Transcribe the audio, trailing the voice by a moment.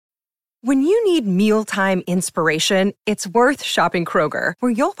When you need mealtime inspiration, it's worth shopping Kroger,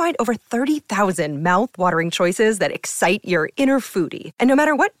 where you'll find over 30,000 mouth-watering choices that excite your inner foodie. And no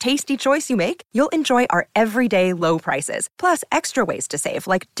matter what tasty choice you make, you'll enjoy our everyday low prices, plus extra ways to save,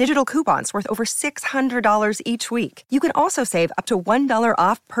 like digital coupons worth over $600 each week. You can also save up to $1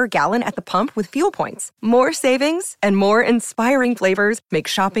 off per gallon at the pump with fuel points. More savings and more inspiring flavors make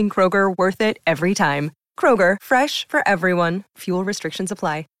shopping Kroger worth it every time. Kroger, fresh for everyone. Fuel restrictions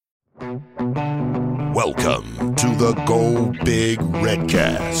apply. Welcome to the Go Big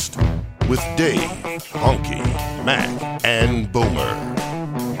Redcast with Dave, Honky, Mac, and Boomer.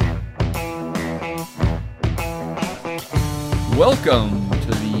 Welcome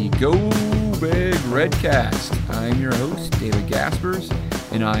to the Go Big Redcast. I'm your host, David Gaspers,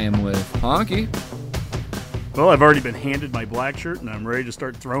 and I am with Honky. Well, I've already been handed my black shirt, and I'm ready to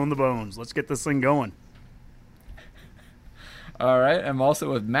start throwing the bones. Let's get this thing going. All right, I'm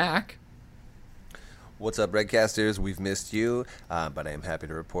also with Mac. What's up, Redcasters? We've missed you, but I am happy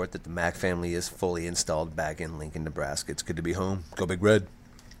to report that the Mac family is fully installed back in Lincoln, Nebraska. It's good to be home. Go Big Red.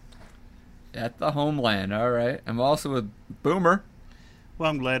 At the homeland, all right. I'm also with Boomer.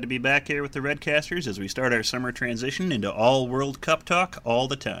 Well, I'm glad to be back here with the Redcasters as we start our summer transition into all World Cup talk all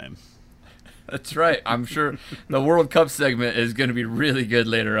the time. That's right. I'm sure the World Cup segment is going to be really good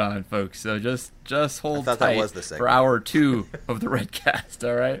later on, folks. So just hold tight tight that was the segment. for hour 2 of the Redcast,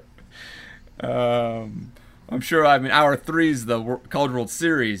 all right? I'm sure, hour 3 is the College World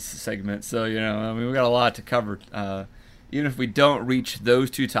Series segment. So, we got a lot to cover. Even if we don't reach those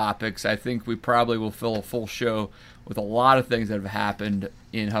two topics, I think we probably will fill a full show with a lot of things that have happened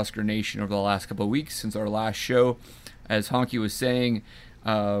in Husker Nation over the last couple of weeks since our last show. As Honky was saying,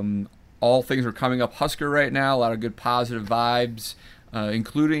 all things are coming up Husker right now. A lot of good positive vibes,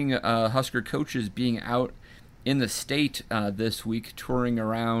 including Husker coaches being out in the state this week, touring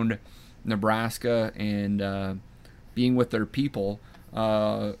around Nebraska and being with their people.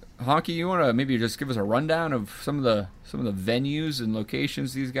 Honky, you want to maybe just give us a rundown of some of the venues and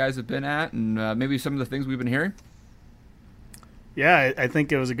locations these guys have been at, and maybe some of the things we've been hearing? Yeah, I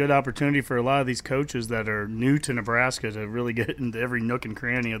think it was a good opportunity for a lot of these coaches that are new to Nebraska to really get into every nook and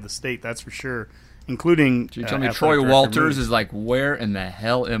cranny of the state, that's for sure, including So you tell me Troy Walters is like, where in the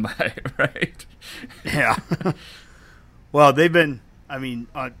hell am I, right? Yeah. Well, they've been, on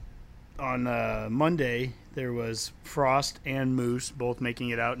Monday, there was Frost and Moose both making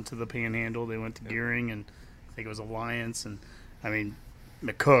it out into the Panhandle. They went to Gearing, and I think it was Alliance, and,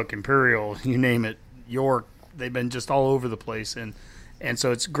 McCook, Imperial, you name it, York. They've been just all over the place, and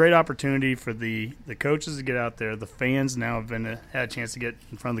so it's a great opportunity for the coaches to get out there. The fans now have had a chance to get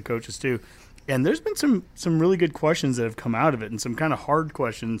in front of the coaches too, and there's been some really good questions that have come out of it, and some kind of hard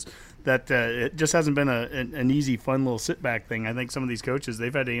questions that it just hasn't been an easy, fun little sit back thing. I think some of these coaches,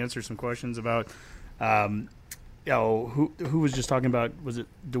 they've had to answer some questions about, who was just talking about? Was it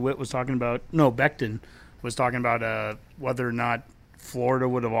DeWitt was talking about? No, Becton was talking about whether or not Florida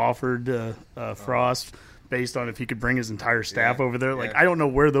would have offered Frost based on if he could bring his entire staff over there. Like, I don't know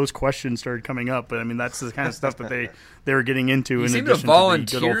where those questions started coming up, but that's the kind of stuff that they were getting into in addition to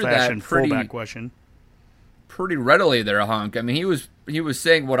the good old-fashioned fullback question. Pretty readily there, Honk. He was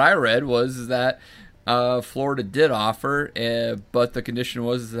saying what I read was that Florida did offer, but the condition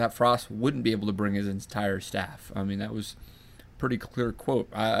was that Frost wouldn't be able to bring his entire staff. That was a pretty clear quote.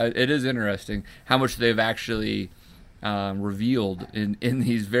 It is interesting how much they've actually revealed in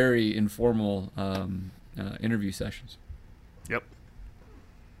these very informal interview sessions. Yep.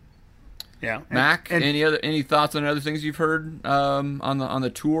 Yeah. Mac, any thoughts on other things you've heard on the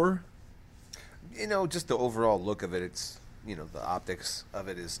tour? Just the overall look of it. It's the optics of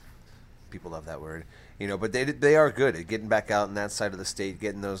it is, people love that word. But they are good at getting back out in that side of the state,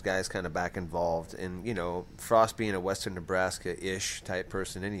 getting those guys kind of back involved. And Frost being a Western Nebraska-ish type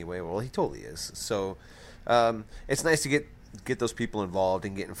person anyway. Well, he totally is. So it's nice to get those people involved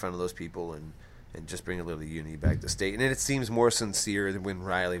and get in front of those people and just bring a little unity back to state. And it seems more sincere than when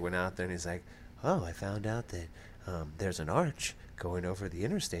Riley went out there and he's like, oh, I found out that there's an arch going over the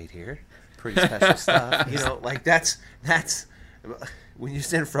interstate here. Pretty special stuff. That's when you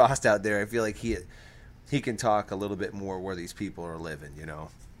send Frost out there, I feel like he can talk a little bit more where these people are living,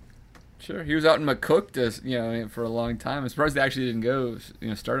 Sure. He was out in McCook for a long time. I'm surprised they actually didn't go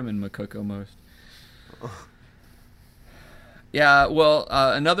start him in McCook almost. Yeah, well,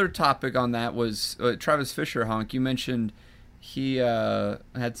 another topic on that was Travis Fisher, Honk. You mentioned he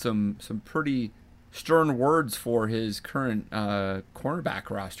had some pretty stern words for his current cornerback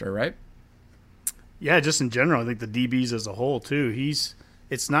roster, right? Yeah, just in general, I think the DBs as a whole, too.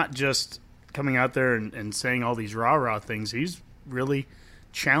 It's not just coming out there and saying all these rah-rah things. He's really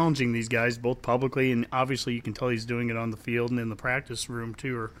challenging these guys both publicly, and obviously you can tell he's doing it on the field and in the practice room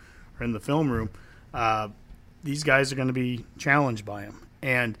too, or in the film room. These guys are going to be challenged by him,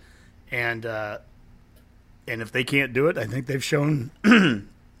 and if they can't do it, I think they've shown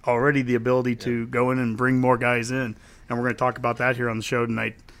already the ability to go in and bring more guys in, and we're going to talk about that here on the show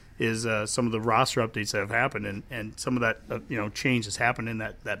tonight. Is some of the roster updates that have happened, and some of that change has happened in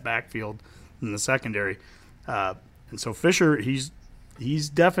that backfield in the secondary, and so Fisher, he's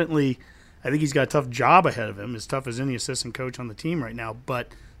definitely, I think he's got a tough job ahead of him, as tough as any assistant coach on the team right now, but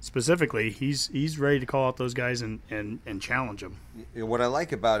specifically he's ready to call out those guys and challenge them. What I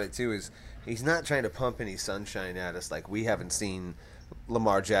like about it too is he's not trying to pump any sunshine at us. Like, we haven't seen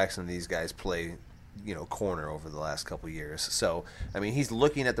Lamar Jackson and these guys play corner over the last couple of years. So, I mean, he's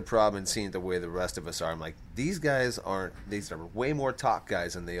looking at the problem and seeing the way the rest of us are. I'm like, these are way more talk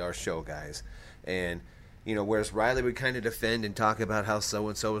guys than they are show guys. And, whereas Riley would kind of defend and talk about how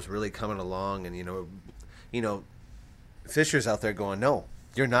so-and-so is really coming along, and, Fisher's out there going, no,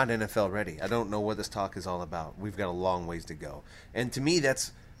 you're not NFL ready. I don't know what this talk is all about. We've got a long ways to go. And to me,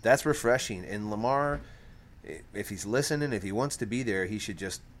 that's refreshing. And Lamar, if he's listening, if he wants to be there, he should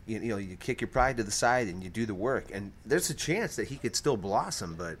just, you kick your pride to the side and you do the work. And there's a chance that he could still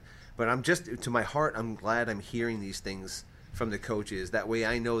blossom. But I'm just, to my heart, I'm glad I'm hearing these things from the coaches. That way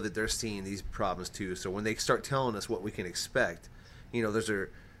I know that they're seeing these problems too. So when they start telling us what we can expect, those are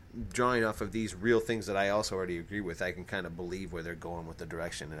drawing off of these real things that I also already agree with. I can kind of believe where they're going with the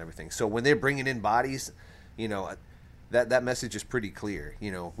direction and everything. So when they're bringing in bodies, that message is pretty clear.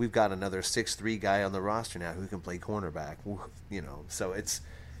 We've got another 6'3" guy on the roster now who can play cornerback. So it's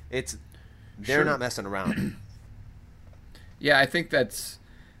they're not messing around. Yeah, I think that's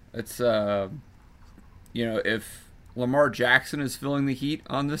if Lamar Jackson is feeling the heat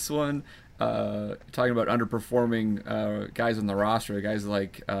on this one, talking about underperforming guys on the roster, guys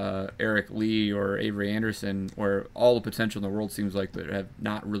like Eric Lee or Avery Anderson, where all the potential in the world seems like, but have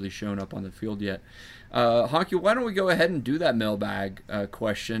not really shown up on the field yet. Honky, why don't we go ahead and do that mailbag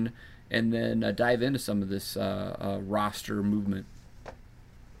question and then dive into some of this roster movement?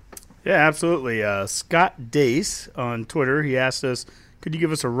 Yeah, absolutely. Scott Dace on Twitter, he asked us, could you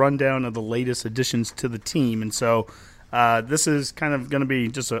give us a rundown of the latest additions to the team? And so this is kind of going to be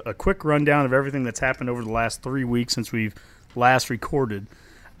just a quick rundown of everything that's happened over the last 3 weeks since we've last recorded.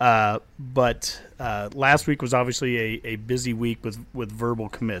 But last week was obviously a busy week with verbal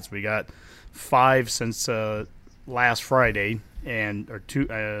commits. We got 5 since last Friday, or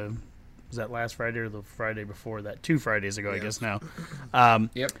 2. Was that last Friday or the Friday before that? 2 Fridays ago, I guess now.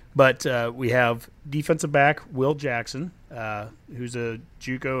 Yep. But we have defensive back Will Jackson, who's a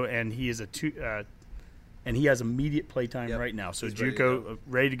JUCO, and he is and he has immediate play time right now. So JUCO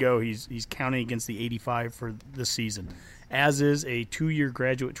ready to go. He's counting against the 85 for this season. As is a 2-year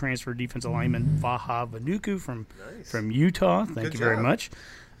graduate transfer defensive lineman Vaha Vanuku from Utah. Thank you very much.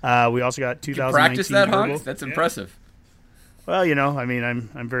 We also got 2019. You practice that, Hunk? That's impressive. Well,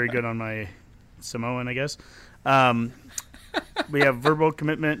 I'm very good on my Samoan, I guess. We have verbal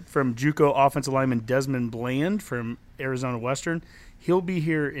commitment from JUCO offensive lineman Desmond Bland from Arizona Western. He'll be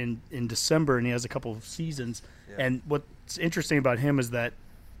here in December, and he has a couple of seasons. Yeah. And what's interesting about him is that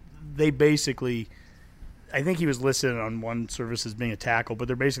they basically – I think he was listed on one service as being a tackle, but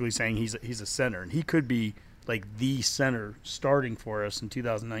they're basically saying he's a center, and he could be like the center starting for us in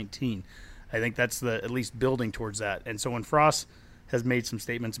 2019. I think that's at least building towards that. And so when Frost has made some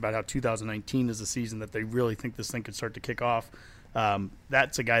statements about how 2019 is the season that they really think this thing could start to kick off,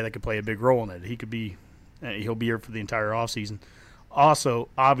 that's a guy that could play a big role in it. He'll be here for the entire offseason. Also,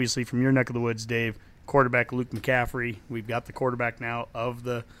 obviously, from your neck of the woods, Dave, quarterback Luke McCaffrey. We've got the quarterback now of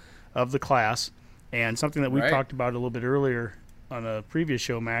the class. And something that we talked about a little bit earlier on a previous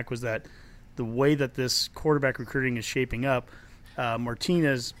show, Mac, was that the way that this quarterback recruiting is shaping up,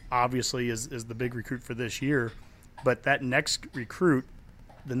 Martinez obviously is the big recruit for this year, but that next recruit,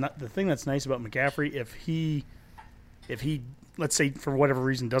 the thing that's nice about McCaffrey, if he let's say for whatever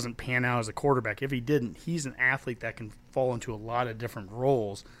reason doesn't pan out as a quarterback, if he didn't, he's an athlete that can fall into a lot of different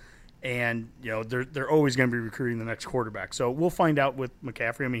roles, and they're always going to be recruiting the next quarterback. So we'll find out with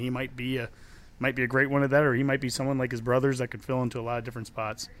McCaffrey. I mean, he might be a great one of that, or he might be someone like his brothers that could fill into a lot of different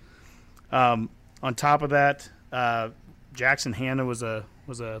spots. On top of that, Jackson Hanna was a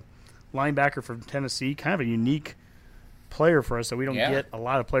linebacker from Tennessee, kind of a unique player for us. So we don't get a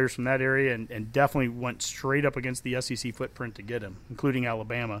lot of players from that area, and definitely went straight up against the SEC footprint to get him, including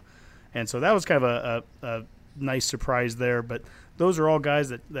Alabama. And so that was kind of a nice surprise there. But those are all guys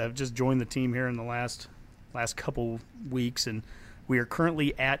that have just joined the team here in the last couple weeks, and we are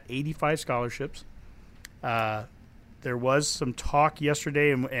currently at 85 scholarships. there was some talk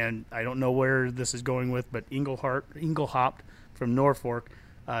yesterday, and I don't know where this is going with, but Engelhaupt from Norfolk,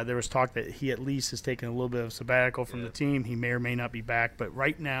 there was talk that he at least has taken a little bit of sabbatical from the team. He may or may not be back, but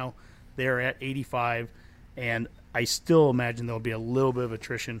right now they're at 85, and I still imagine there'll be a little bit of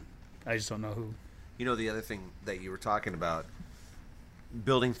attrition. I just don't know who. You know, the other thing that you were talking about,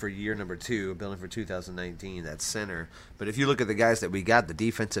 building for year number 2, building for 2019, that center. But if you look at the guys that we got, the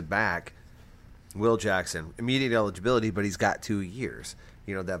defensive back, Will Jackson, immediate eligibility, but he's got 2 years.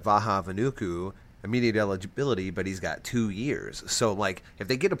 You know, that Vaha Vanuku, immediate eligibility, but he's got 2 years. So, like, if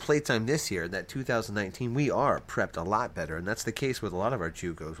they get a playtime this year, that 2019, we are prepped a lot better. And that's the case with a lot of our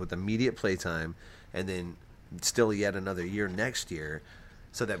JUCOs, with immediate playtime and then still yet another year next year,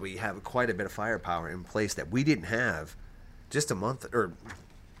 so that we have quite a bit of firepower in place that we didn't have just a month or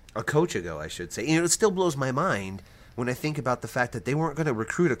a coach ago, I should say. You know, it still blows my mind when I think about the fact that they weren't going to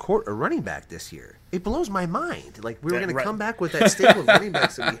recruit a running back this year. It blows my mind. Like, we were going to come back with that stable of running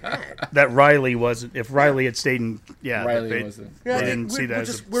backs that we had. That Riley wasn't. If Riley had stayed in, Riley wasn't. They didn't see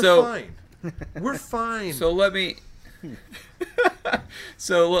that. We're fine. We're fine. So let me.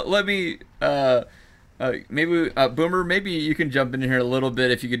 Let me. Maybe Boomer, maybe you can jump in here a little bit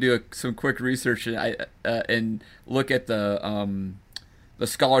if you could do some quick research and look at the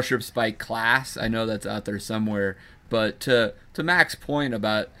scholarships by class. I know that's out there somewhere, but to Mac's point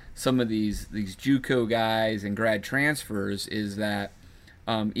about some of these JUCO guys and grad transfers is that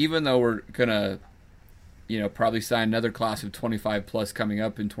even though we're gonna probably sign another class of 25 plus coming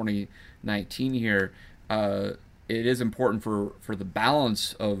up in 2019 here, it is important for the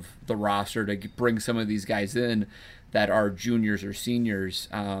balance of the roster to bring some of these guys in that are juniors or seniors,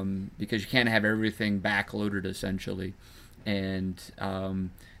 because you can't have everything backloaded essentially. And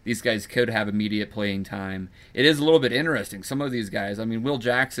these guys could have immediate playing time. It is a little bit interesting. Some of these guys, I mean, Will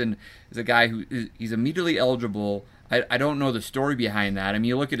Jackson is a guy he's immediately eligible. I don't know the story behind that. I mean,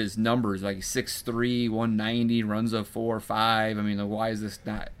 you look at his numbers, like 6'3", 190, runs a 4.5. I mean, why is this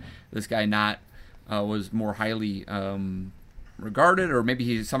guy not was more highly regarded, or maybe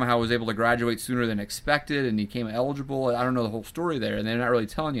he somehow was able to graduate sooner than expected and he became eligible. I don't know the whole story there, and they're not really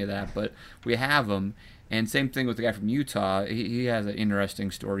telling you that, but we have him. And same thing with the guy from Utah. He has an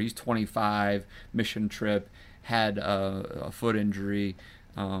interesting story. He's 25, mission trip, had a foot injury,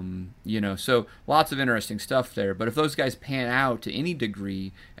 so lots of interesting stuff there. But if those guys pan out to any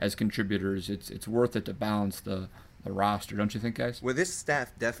degree as contributors, it's worth it to balance the roster, don't you think, guys? Well, this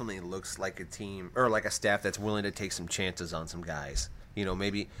staff definitely looks like a team, or like a staff that's willing to take some chances on some guys.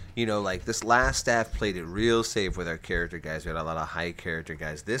 Maybe, like this last staff played it real safe with our character guys. We had a lot of high character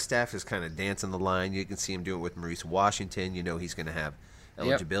guys. This staff is kind of dancing the line. You can see him do it with Maurice Washington. He's going to have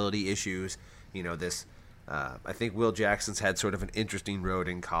eligibility issues. I think Will Jackson's had sort of an interesting road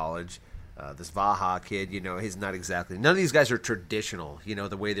in college. This Vaha kid, he's not exactly. None of these guys are traditional,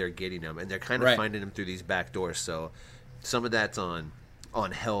 the way they're getting them, and they're kind of finding them through these back doors. So some of that's on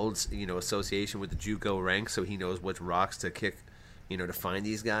Held's, association with the JUCO ranks, so he knows which rocks to kick, to find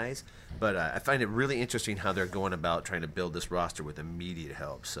these guys. But I find it really interesting how they're going about trying to build this roster with immediate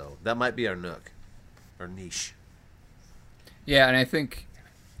help. So that might be our nook, our niche. Yeah, and I think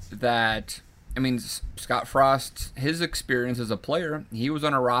that. I mean, Scott Frost, his experience as a player, he was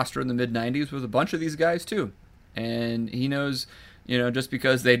on a roster in the mid-'90s with a bunch of these guys too. And he knows, just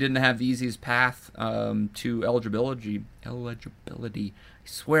because they didn't have the easiest path to eligibility. I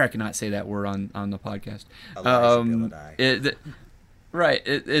swear I cannot say that word on the podcast. It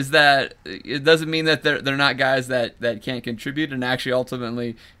doesn't mean that they're not guys that can't contribute and actually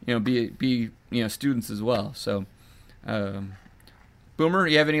ultimately, be students as well. So, Boomer,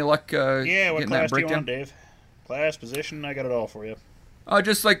 you have any luck what class that breakdown? Do you want, Dave? Class, position, I got it all for you.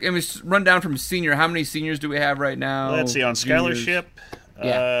 Run down from senior. How many seniors do we have right now? Let's see, on scholarship.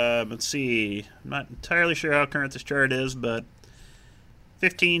 Yeah. Let's see. I'm not entirely sure how current this chart is, but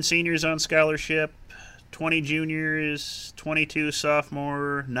 15 seniors on scholarship, 20 juniors, 22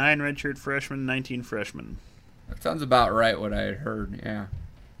 sophomore, 9 redshirt freshmen, 19 freshmen. That sounds about right, what I had heard, yeah.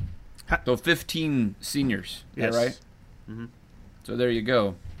 So 15 seniors, yes. Is that right? Mm-hmm. So there you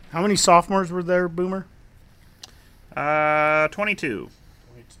go. How many sophomores were there, Boomer? 22.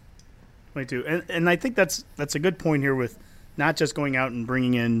 22. And I think that's a good point here with not just going out and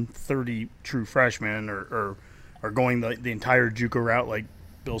bringing in 30 true freshmen or going the entire JUCO route like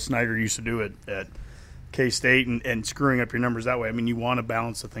Bill Snyder used to do at K-State and screwing up your numbers that way. I mean, you want to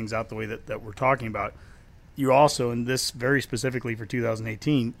balance the things out the way that we're talking about. You also, and this very specifically for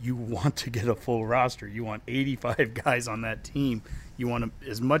 2018, you want to get a full roster. You want 85 guys on that team. You want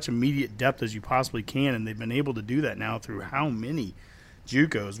as much immediate depth as you possibly can, and they've been able to do that now through how many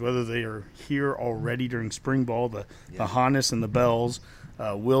JUCOs, whether they are here already during spring ball, the Hannes and the Bells,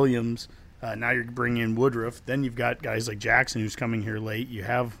 Williams. Now you're bringing in Woodruff. Then you've got guys like Jackson who's coming here late. You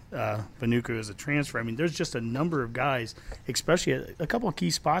have Vanuku as a transfer. I mean, there's just a number of guys, especially at a couple of key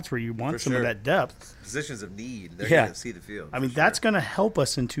spots where you want some of that depth. Positions of need. They're going to see the field. I mean, that's going to help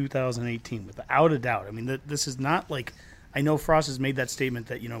us in 2018 without a doubt. I mean, this is not like – I know Frost has made that statement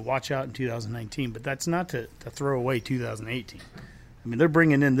that, watch out in 2019, but that's not to throw away 2018. I mean, they're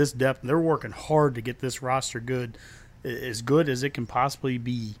bringing in this depth. And they're working hard to get this roster good as it can possibly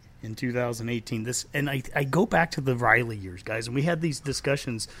be in 2018. I go back to the Riley years, guys, and we had these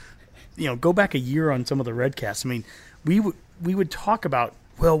discussions. Go back a year on some of the Redcasts. I mean, we would talk about,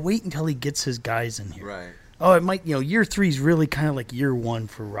 well, wait until he gets his guys in here. Right. Oh, it might. Year 3 is really kind of like year 1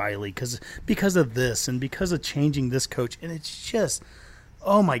 for Riley because of this and because of changing this coach, and it's just,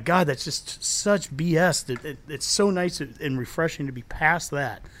 oh my God, that's just such BS. It's so nice and refreshing to be past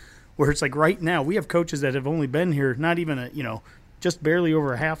that, where it's like right now we have coaches that have only been here not even just barely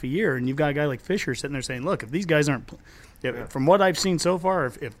over a half a year, and you've got a guy like Fisher sitting there saying, look, if these guys aren't from what I've seen so far,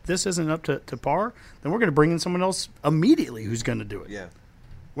 if this isn't up to par, then we're going to bring in someone else immediately who's going to do it. Yeah.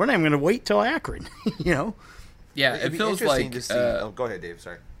 We're not even going to wait till Akron, Yeah, it feels like. To see. Go ahead, Dave.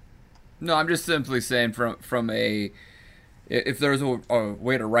 Sorry. No, I'm just simply saying from a. If there's a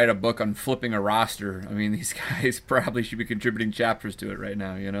way to write a book on flipping a roster, I mean, these guys probably should be contributing chapters to it right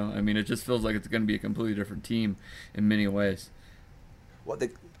now. I mean, it just feels like it's going to be a completely different team in many ways. Well,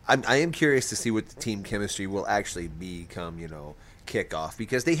 I am curious to see what the team chemistry will actually become, kickoff,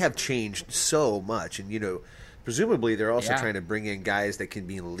 because they have changed so much, and presumably they're also trying to bring in guys that can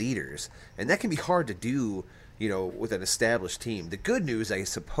be leaders, and that can be hard to do, with an established team. The good news, I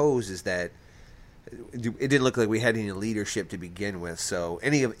suppose, is that it didn't look like we had any leadership to begin with, so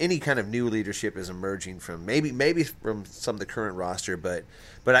any kind of new leadership is emerging from maybe from some of the current roster, but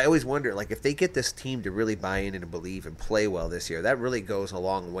I always wonder, like, if they get this team to really buy in and believe and play well this year, that really goes a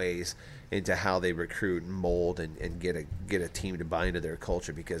long ways into how they recruit and mold and get a team to buy into their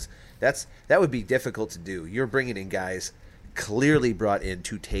culture, because that would be difficult to do. You're bringing in guys clearly brought in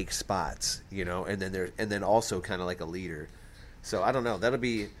to take spots, and then also kind of like a leader. So I don't know. That'll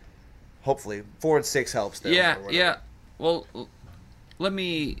be. Hopefully, 4 and 6 helps them. Yeah. Well, let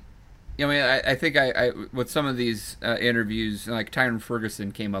me. I think I with some of these interviews, like Tyron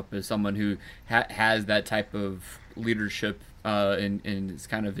Ferguson came up as someone who has that type of leadership and it's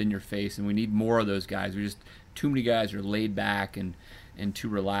kind of in your face, and we need more of those guys. Too many guys are laid back and too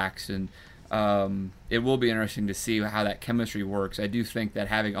relaxed, and it will be interesting to see how that chemistry works. I do think that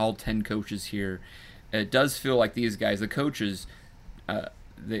having all 10 coaches here, it does feel like these guys, the coaches.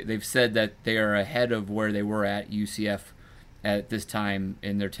 They've said that they are ahead of where they were at UCF at this time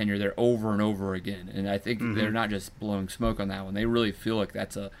in their tenure there over and over again. And I think they're not just blowing smoke on that one. They really feel like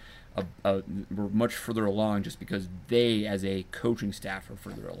that's we're much further along just because they, as a coaching staff, are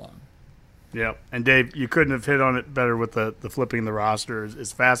further along. Yeah, and Dave, you couldn't have hit on it better with the flipping the roster.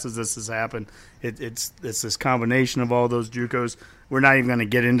 As fast as this has happened, it's this combination of all those JUCOs. We're not even going to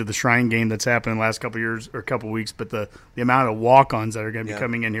get into the Shrine game that's happened in the last couple of years or couple of weeks, but the amount of walk-ons that are going to be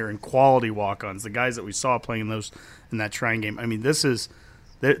coming in here, and quality walk-ons, the guys that we saw playing in that Shrine game. I mean, there's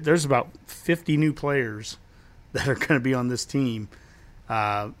about 50 new players that are going to be on this team,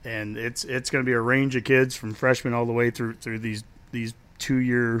 and it's going to be a range of kids from freshmen all the way through these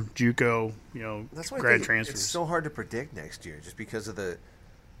 2-year JUCO, that's why grad transfers. It's so hard to predict next year, just because of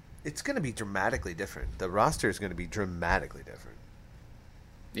it's going to be dramatically different. The roster is going to be dramatically different.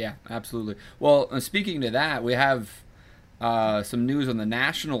 Yeah, absolutely. Well, speaking to that, we have some news on the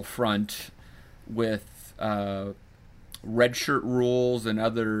national front with redshirt rules and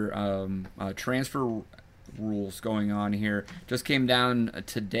other transfer rules going on here. Just came down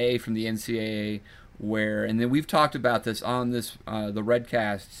today from the NCAA. And then we've talked about this on the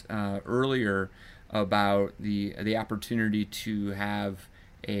Redcasts earlier about the opportunity to have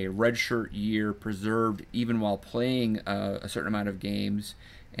a redshirt year preserved even while playing a certain amount of games,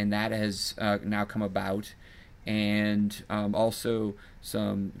 and that has now come about. And also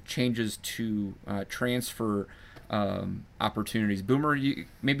some changes to transfer opportunities. Boomer,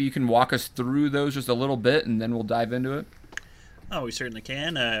 maybe you can walk us through those just a little bit, and then we'll dive into it. Oh, we certainly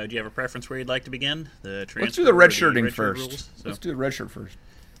can. Do you have a preference where you'd like to begin? Let's do the redshirting first. Let's do the redshirt first.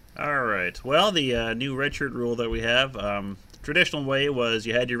 All right. Well, the new redshirt rule that we have, the traditional way was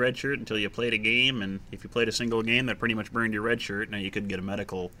you had your redshirt until you played a game, and if you played a single game, that pretty much burned your redshirt. Now you could get a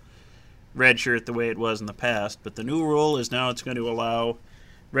medical redshirt the way it was in the past, but the new rule is now it's going to allow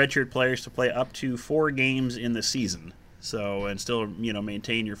redshirt players to play up to 4 games in the season. So, and still,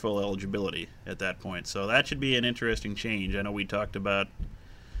 maintain your full eligibility at that point. So that should be an interesting change. I know we talked about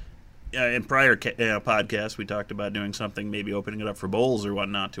in prior podcasts, we talked about doing something, maybe opening it up for bowls or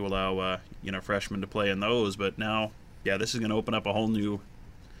whatnot to allow freshmen to play in those. But now, this is going to open up a whole new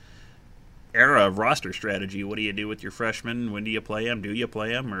era of roster strategy. What do you do with your freshmen? When do you play them? Do you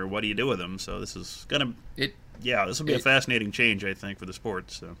play them, or what do you do with them? So this is going to this will be a fascinating change, I think, for the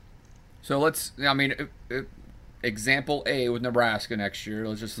sport. So let's. Example A with Nebraska next year,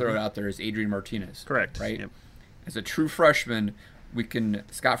 let's just throw it out there, is Adrian Martinez. Correct. Right? Yep. As a true freshman,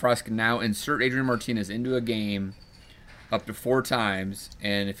 Scott Frost can now insert Adrian Martinez into a game up to 4 times,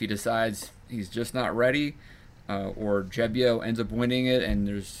 and if he decides he's just not ready, or Jebbio ends up winning it, and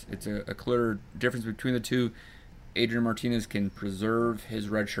it's a clear difference between the two, Adrian Martinez can preserve his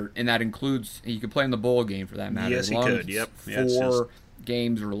red shirt, and that includes he could play in the bowl game for that matter. Yes, he could. Yep. 4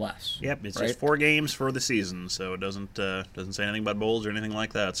 games or less. Yep, it's right? just 4 games for the season, so it doesn't say anything about bowls or anything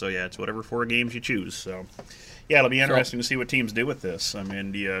like that. So it's whatever 4 games you choose. So it'll be interesting to see what teams do with this. I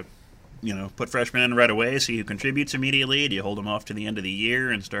mean, do you put freshmen in right away, see who contributes immediately? Do you hold them off to the end of the year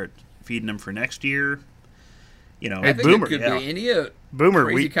and start feeding them for next year? I think Boomer, it could be any Boomer,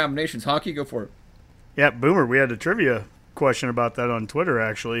 crazy combinations. Honky, go for it. Yeah, Boomer, we had a trivia question about that on Twitter,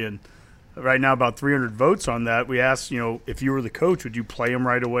 actually, and right now about 300 votes on that. We asked, if you were the coach, would you play them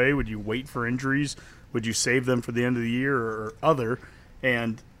right away? Would you wait for injuries? Would you save them for the end of the year or other?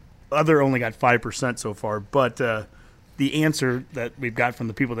 And other only got 5% so far. But the answer that we've got from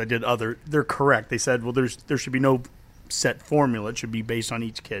the people that did other, they're correct. They said, well, there should be no set formula. It should be based on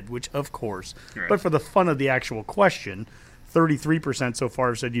each kid, which, of course. Right. But for the fun of the actual question, 33% so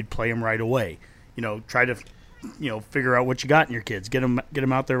far said you'd play them right away. Try to figure out what you got in your kids. Get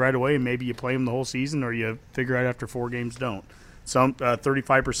them out there right away, and maybe you play them the whole season, or you figure out after 4 games don't. Some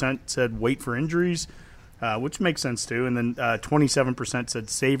 35% said wait for injuries, which makes sense too, and then 27% said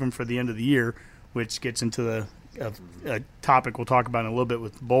save them for the end of the year, which gets into a topic we'll talk about in a little bit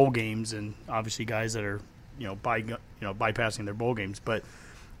with bowl games and obviously guys that are bypassing their bowl games. But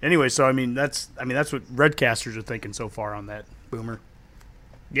anyway, so that's what Redcasters are thinking so far on that, Boomer.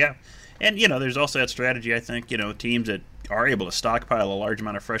 Yeah. And, there's also that strategy, I think, teams that are able to stockpile a large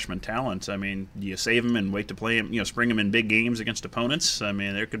amount of freshman talent. I mean, you save them and wait to play them, spring them in big games against opponents. I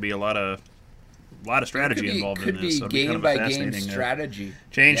mean, there could be a lot of strategy involved in this. Could be game by game strategy.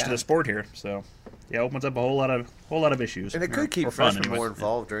 Change to the sport here. So, opens up a whole lot of issues. And it could keep freshmen more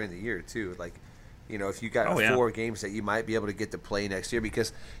involved during the year, too. Like, if you got 4 games that you might be able to get to play next year.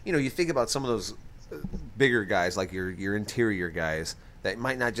 Because, you think about some of those bigger guys, like your interior guys, that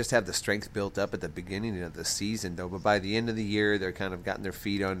might not just have the strength built up at the beginning of the season, though, but by the end of the year, they're kind of gotten their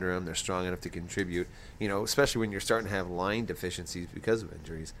feet under them. They're strong enough to contribute, especially when you're starting to have line deficiencies because of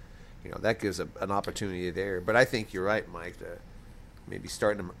injuries. That gives an opportunity there. But I think you're right, Mike, to maybe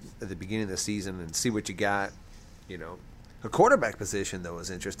start them at the beginning of the season and see what you got. A quarterback position, though,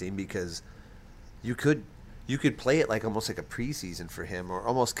 is interesting because you could play it almost like a preseason for him, or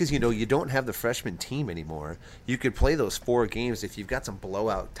almost because you don't have the freshman team anymore. You could play those 4 games if you've got some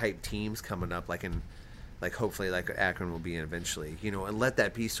blowout type teams coming up, hopefully Akron will be in eventually. And let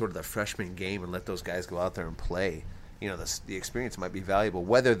that be sort of the freshman game, and let those guys go out there and play. The experience might be valuable,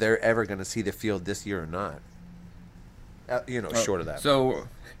 whether they're ever going to see the field this year or not. Short of that. So,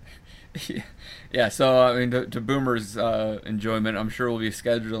 yeah. So to Boomer's enjoyment, I'm sure we'll be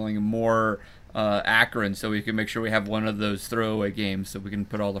scheduling more Akron, so we can make sure we have one of those throwaway games, so we can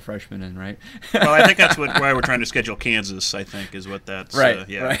put all the freshmen in, right? Well, I think that's why we're trying to schedule Kansas. I think is what that's right.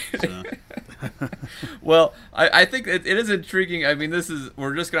 Right. So. Well, I think it is intriguing. I mean,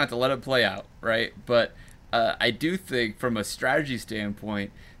 we're just gonna have to let it play out, right? But I do think, from a strategy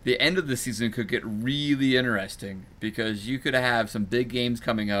standpoint, the end of the season could get really interesting, because you could have some big games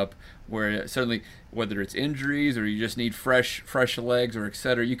coming up where suddenly, whether it's injuries or you just need fresh legs or et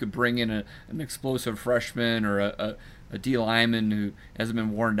cetera, you could bring in an explosive freshman or a D lineman who hasn't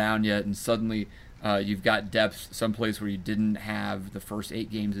been worn down yet, and suddenly you've got depth someplace where you didn't have the first 8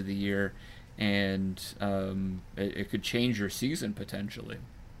 games of the year, and it could change your season potentially.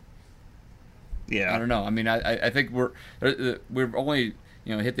 Yeah, I don't know. I mean, I think we've only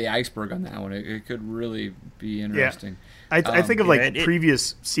hit the iceberg on that one. It could really be interesting. Yeah. I think of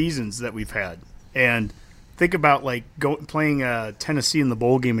previous seasons that we've had, and think about playing Tennessee in the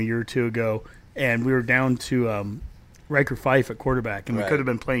bowl game a year or 2 ago, and we were down to Riker Fife at quarterback, and we could have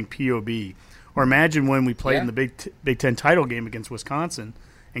been playing POB. Or imagine when we played in the Big Ten title game against Wisconsin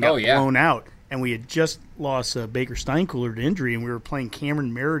and got blown out, and we had just lost Baker Steinkuhler to injury, and we were playing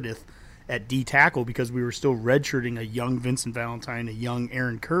Cameron Meredith at D tackle because we were still redshirting a young Vincent Valentine, a young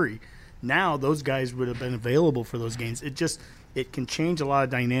Aaron Curry. now those guys would have been available for those games. It can change a lot of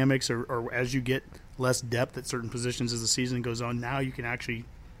dynamics, or as you get less depth at certain positions as the season goes on, now you can actually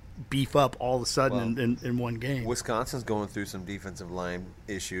beef up all of a sudden in one game. Wisconsin's going through some defensive line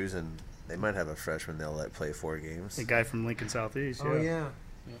issues, and they might have a freshman they'll let play 4 games. A guy from Lincoln Southeast. Oh, yeah.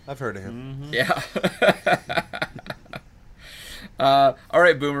 I've heard of him. Mm-hmm. Yeah. All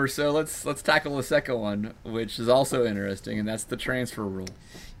right, Boomer. So let's tackle the second one, which is also interesting, and that's the transfer rule.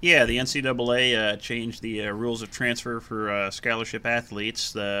 Yeah, the NCAA changed the rules of transfer for scholarship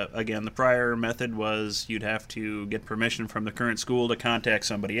athletes. Again, the prior method was you'd have to get permission from the current school to contact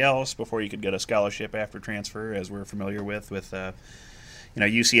somebody else before you could get a scholarship after transfer, as we're familiar with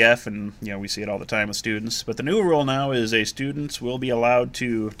UCF, and we see it all the time with students. But the new rule now is a student will be allowed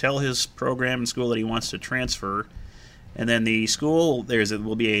to tell his program and school that he wants to transfer. And then the school,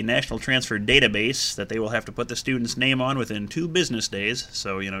 will be a national transfer database that they will have to put the student's name on within 2 business days.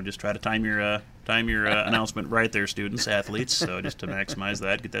 So, just try to time your announcement right there, students, athletes. So just to maximize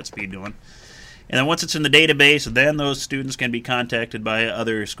that, get that speed going. And then once it's in the database, then those students can be contacted by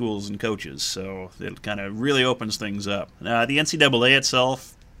other schools and coaches. So it kind of really opens things up. The NCAA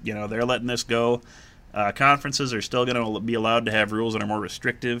itself, they're letting this go. Conferences are still going to be allowed to have rules that are more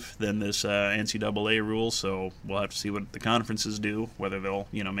restrictive than this NCAA rule, so we'll have to see what the conferences do, whether they'll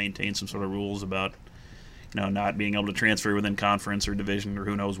maintain some sort of rules about not being able to transfer within conference or division or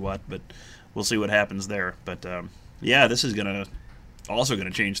who knows what, but we'll see what happens there. But this is also going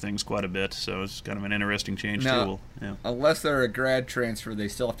to change things quite a bit, so it's kind of an interesting change too. Yeah. Unless they're a grad transfer, they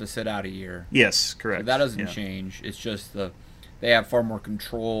still have to sit out a year. Yes, correct. So that doesn't change. It's just they have far more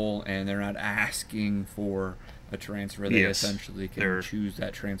control, and they're not asking for a transfer. They essentially can choose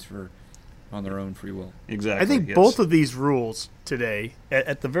that transfer on their own free will. Exactly. I think both of these rules today,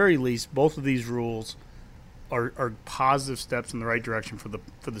 at the very least, both of these rules are positive steps in the right direction for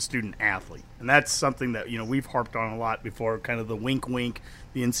the student athlete, and that's something that we've harped on a lot before. Kind of the wink,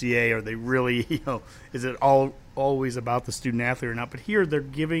 the NCAA. Are they really is it always about the student athlete or not? But here they're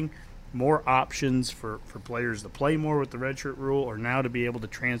giving more options for players to play more with the redshirt rule, or now to be able to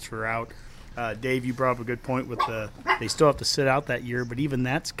transfer out. Dave, you brought up a good point with they still have to sit out that year, but even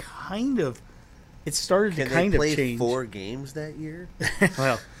that's it started to kind of change. Can they play 4 games that year?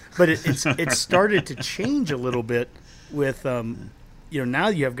 Well, but it started to change a little bit with now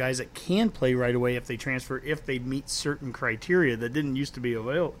you have guys that can play right away if they transfer, if they meet certain criteria that didn't used to be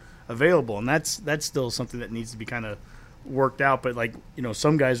available, and that's still something that needs to be kind of worked out. But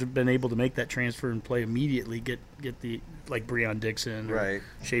some guys have been able to make that transfer and play immediately, get the like Breon Dixon or right.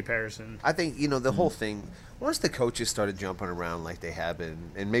 Shea Patterson. I think the whole thing, once the coaches started jumping around like they have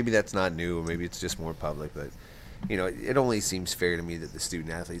been, and maybe that's not new, or maybe it's just more public, but it only seems fair to me that the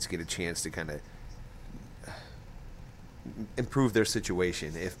student athletes get a chance to kind of improve their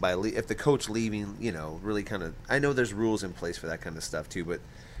situation. If the coach leaving, really kind of, I know there's rules in place for that kind of stuff too, but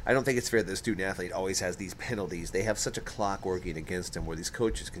I don't think it's fair that the student athlete always has these penalties. They have such a clock working against them where these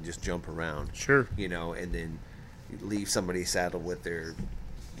coaches can just jump around. Sure. And then leave somebody saddled with their,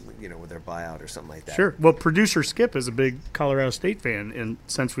 with their buyout or something like that. Sure. Well, producer Skip is a big Colorado State fan, and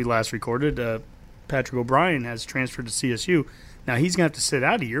since we last recorded, Patrick O'Brien has transferred to CSU. Now, he's going to have to sit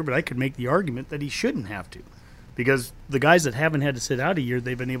out a year, but I could make the argument that he shouldn't have to, because the guys that haven't had to sit out a year,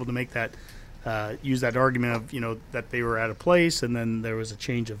 they've been able to make that use that argument of that they were out of place, and then there was a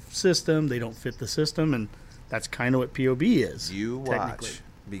change of system. They don't fit the system, and that's kind of what POB is. You watch,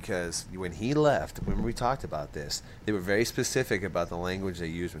 because when he left, when we talked about this, they were very specific about the language they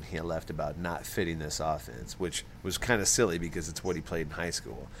used when he left about not fitting this offense, which was kind of silly because it's what he played in high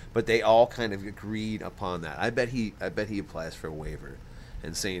school. But they all kind of agreed upon that. I bet he applies for a waiver,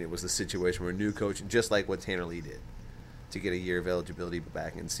 and saying it was the situation where a new coach, just like what Tanner Lee did, to get a year of eligibility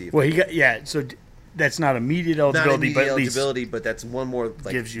back and see if so that's not immediate eligibility, not immediate but at eligibility, but that's one more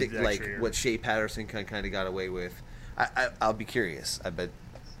gives you what Shea Patterson kind of got away with. I'll be curious. I bet.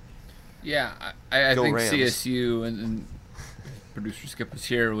 Yeah, I think Rams. CSU and producer Skip was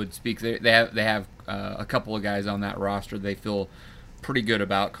here would speak. They have a couple of guys on that roster they feel pretty good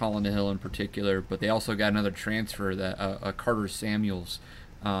about, Colin Hill in particular, but they also got another transfer, that Carter Samuels,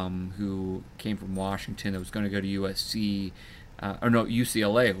 who came from Washington, that was going to go to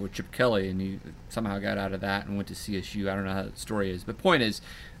UCLA with Chip Kelly, and he somehow got out of that and went to CSU. I don't know how the story is, but point is,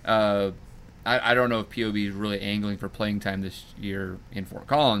 I don't know if POB is really angling for playing time this year in Fort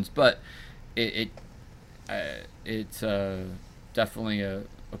Collins, but it's definitely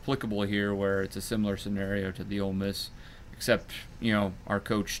applicable here, where it's a similar scenario to the Ole Miss, except our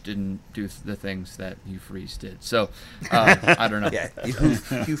coach didn't do the things that Hugh Freeze did. So I don't know. Yeah,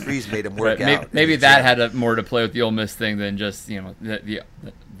 Hugh Freeze made him work out. Maybe that had more to play with the Ole Miss thing than just the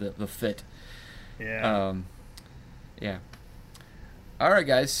the fit. Yeah. Yeah. All right,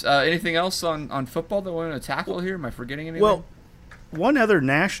 guys. Anything else on football that we want to tackle here? Am I forgetting anything? Well, one other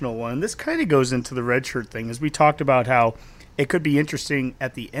national one. This kind of goes into the redshirt thing, as we talked about how it could be interesting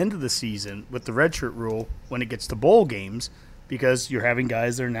at the end of the season with the redshirt rule when it gets to bowl games, because you're having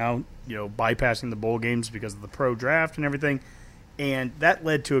guys that are now bypassing the bowl games because of the pro draft and everything. And that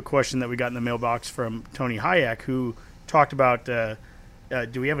led to a question that we got in the mailbox from Tony Hayek, who talked about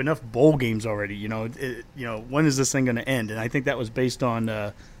do we have enough bowl games already? When is this thing going to end? And I think that was based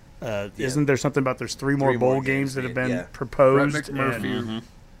on isn't there something about there's three more bowl games that have been proposed Brett McMurphy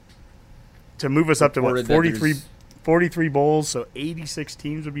to move us up to reported that 43 bowls, so 86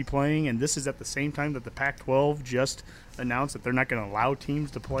 teams would be playing, and this is at the same time that the Pac-12 just announced that they're not going to allow teams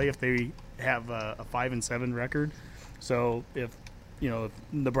to play if they have a 5-7 record. So if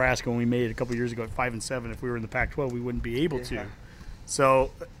Nebraska, when we made it a couple years ago at 5-7, if we were in the Pac-12, we wouldn't be able to. So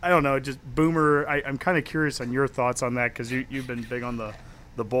I don't know, just Boomer. I'm kind of curious on your thoughts on that, because you've been big on the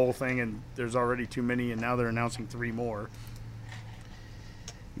bowl thing, and there's already too many, and now they're announcing 3 more.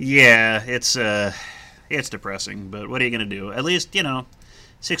 Yeah, it's depressing, but what are you going to do? At least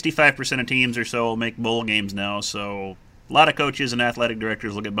 65% of teams or so make bowl games now, so a lot of coaches and athletic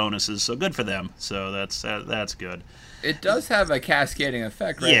directors will get bonuses, so good for them. So that's good. It does have a cascading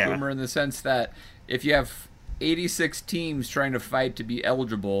effect, right, Yeah. Boomer, in the sense that if you have 86 teams trying to fight to be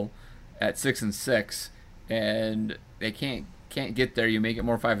eligible at 6-6, and they can't get there, you make it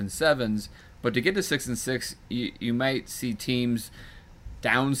more 5-7s. But to get to 6-6, you might see teams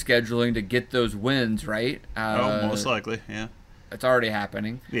down scheduling to get those wins, right? Most likely, yeah. It's already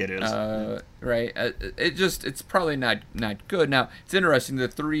happening. Yeah, it is. Right. It's probably not good. Now, it's interesting, the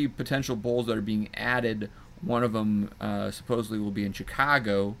 3 potential bowls that are being added, one of them supposedly will be in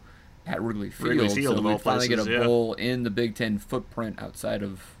Chicago at Wrigley Field. Wrigley Field, so of we all finally places, get a bowl in the Big Ten footprint outside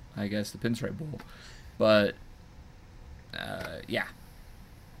of, I guess, the Pinstripe Bowl. But, yeah.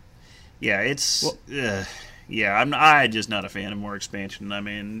 Yeah, I'm just not a fan of more expansion. I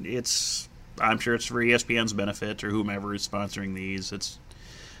mean, I'm sure it's for ESPN's benefit or whomever is sponsoring these. It's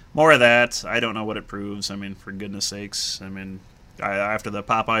more of that. I don't know what it proves. I mean, for goodness sakes. I mean, after the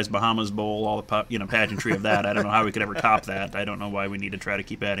Popeyes Bahamas Bowl, all the pageantry of that, I don't know how we could ever top that. I don't know why we need to try to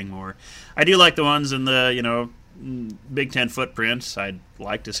keep adding more. I do like the ones in the Big Ten footprints. I'd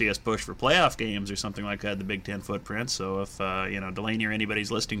like to see us push for playoff games or something like that. The Big Ten footprint. So if Delaney or anybody's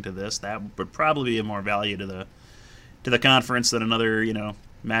listening to this, that would probably be of more value to the conference than another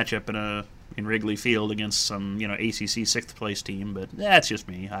matchup in Wrigley Field against some ACC 6th place team. But that's just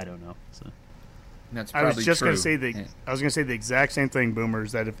me. I don't know. So. That's I probably was just true. going to say I was going to say the exact same thing,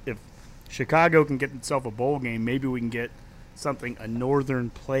 Boomers. That if Chicago can get itself a bowl game, maybe we can get a northern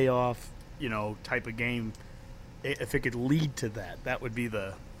playoff, type of game. If it could lead to that, that would be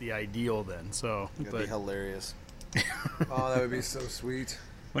the ideal then. So That'd be hilarious. Oh, that would be so sweet.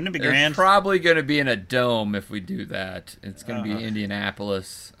 Wouldn't it be It's grand? probably going to be in a dome if we do that. It's going to be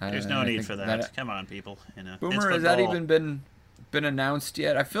Indianapolis. There's no need for that. Come on, people. Boomer, has that even been announced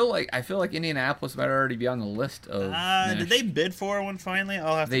yet? I feel like Indianapolis might already be on the list of. Did they bid for one finally?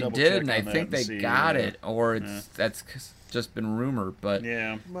 I'll have to They double did, check and on I that think they see, got it, or that's just been rumored. But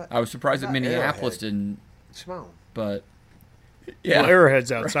Yeah. I was surprised that Not Minneapolis Arrowhead. didn't. Shimon. But Well,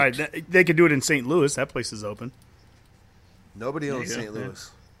 Arrowhead's outside. They could do it in St. Louis. That place is open. Nobody owns you go, St. yeah.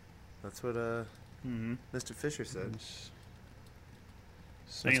 Louis. That's what Mr. Fisher said.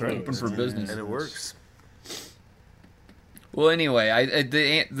 St. right, Louis. open for business. And it works. Well, anyway,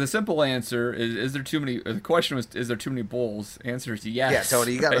 the simple answer is there too many? The question was, is there too many bowls? Answer is yes. Yeah,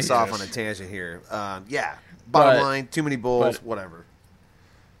 Tony, you got us right? off on a tangent here. Yeah, bottom But- line, too many bowls, but- whatever.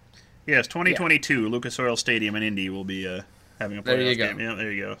 Yes, 2022, Lucas Oil Stadium in Indy will be having a playoff There you go. game. Yeah,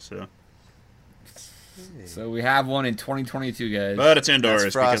 there you go. So we have one in 2022, guys. But it's indoors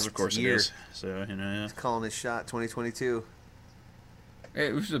That's because, Frost's of course, year. it is. So yeah. He's calling his shot 2022.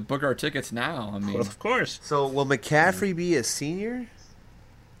 Hey, we should book our tickets now. I mean, Well, of course. So will McCaffrey be a senior?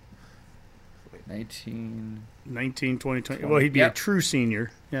 19. 19, 20, 20. Well, he'd be Yep. a true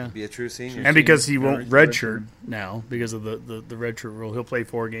senior. Yeah. Be a true senior? And because he Senior. won't redshirt now because of the redshirt rule, he'll play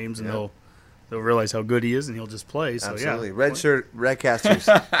 4 games and Yeah. they'll realize how good he is and he'll just play. So Absolutely. yeah, Red shirt, Redcasters,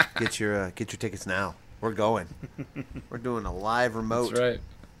 get your tickets now. We're going. We're doing a live remote. That's right.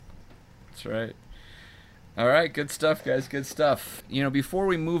 That's right. All right, good stuff, guys. Good stuff. Before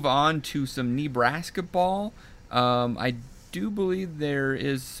we move on to some Nebraska ball, I do believe there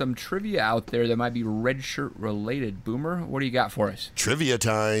is some trivia out there that might be red shirt related. Boomer, what do you got for us? Trivia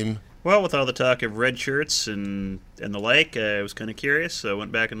time. Well, with all the talk of red shirts and the like, I was kind of curious, so I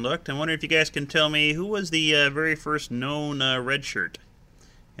went back and looked. I wonder if you guys can tell me who was the very first known red shirt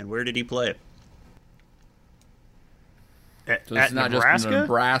And where did he play? So this is not Nebraska? just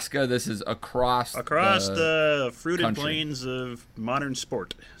Nebraska. This is across the fruited country. plains of modern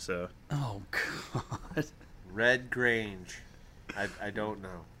sport. So Oh God. Red Grange. I don't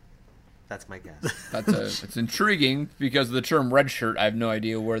know. That's my guess. It's intriguing because of the term red shirt. I have no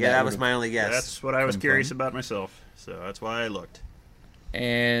idea where Yeah, that that was would've- my only guess. that's what I was Come curious from. about myself. So that's why I looked.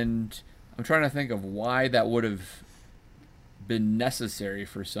 And I'm trying to think of why that would have been necessary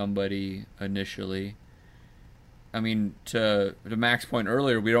for somebody initially. I mean, to Mac's point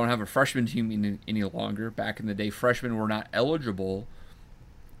earlier, we don't have a freshman team any longer. Back in the day, freshmen were not eligible,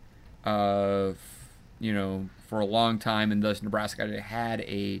 for a long time, and thus Nebraska had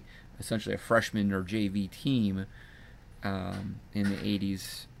essentially a freshman or JV team in the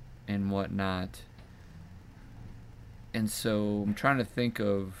 80s and whatnot. And so I'm trying to think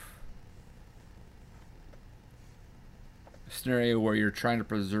of a scenario where you're trying to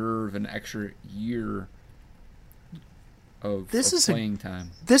preserve an extra year of playing time.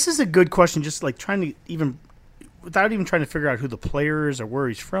 This is a good question. Just like trying to without even trying to figure out who the player is or where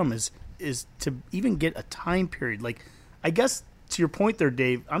he's from, is to even get a time period. Like, I guess to your point there,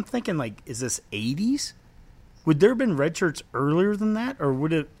 Dave, I'm thinking like, is this 80s? Would there have been red shirts earlier than that, or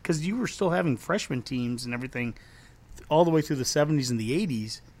would it? Because you were still having freshman teams and everything all the way through the 70s and the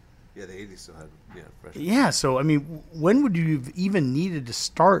 80s. Yeah, the 80s still had freshmen. Yeah. So I mean, when would you have even needed to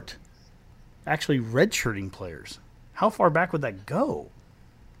start actually redshirting players? How far back would that go?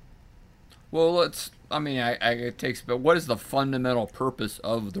 Well, it takes, but what is the fundamental purpose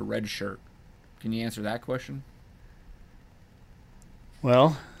of the red shirt? Can you answer that question?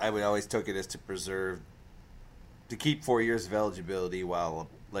 Well, I would always took it as to keep 4 years of eligibility while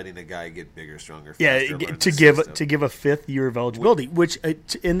letting the guy get bigger, stronger, faster. yeah, learn to the system. give a fifth year of eligibility, which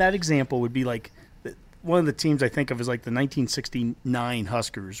in that example would be like one of the teams I think of is like the 1969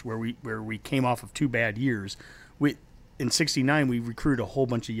 Huskers, where we came off of 2 bad years. In '69 we recruited a whole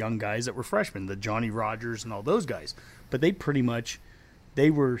bunch of young guys that were freshmen, the Johnny Rogers and all those guys, but they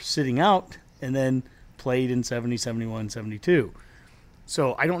were sitting out and then played in 70, 71, 72.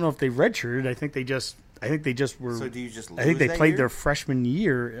 So I don't know if they redshirted. I think they just were. So do you just I think lose they that played year? their freshman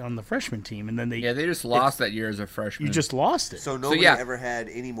year on the freshman team, and then they just lost that year as a freshman. you just lost it. So nobody yeah. ever had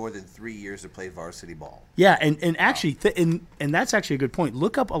any more than 3 years to play varsity ball. Yeah, and actually, and that's actually a good point.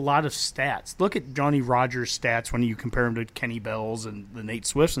 Look up a lot of stats. Look at Johnny Rogers' stats when you compare him to Kenny Bells and the Nate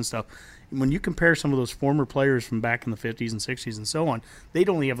Swifts and stuff. When you compare some of those former players from back in the 50s and 60s and so on, they'd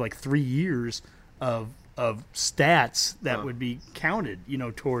only have like 3 years of stats that would be counted,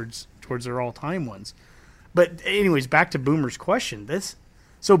 towards their all-time ones. But anyways, back to Boomer's question.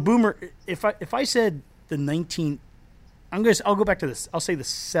 So Boomer, if I said the 19, I'll go back to this. I'll say the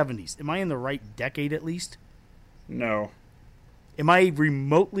 70s. Am I in the right decade at least? No. Am I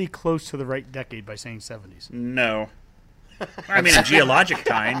remotely close to the right decade by saying 70s? No. I mean, in geologic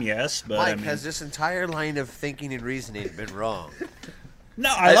time, yes, but Mike, has this entire line of thinking and reasoning been wrong?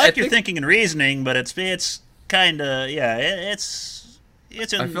 no. I like your think- thinking and reasoning, but it's kind of it's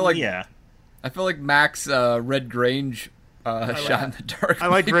in, I feel like- yeah. I feel like Mac's Red Grange shot in the dark. I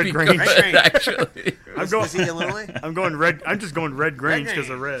like might Red be Grange. good, actually. Was he Illinois? I'm going red. I'm just going Red Grange because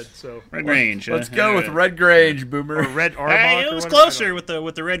of red. So Red Grange. Let's go with Red Grange, Boomer. or Red Arbach. It was closer with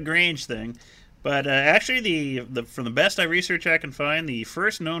the Red Grange thing, but actually the from the best research I can find, the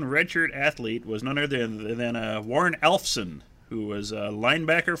first known redshirt athlete was none other than Warren Elfson, who was a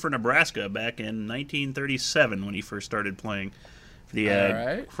linebacker for Nebraska back in 1937 when he first started playing for the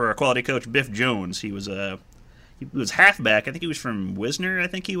Alright. for our quality coach Biff Jones. He was halfback. I think he was from Wisner. I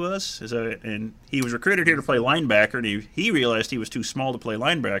think he was, and he was recruited here to play linebacker. And he realized he was too small to play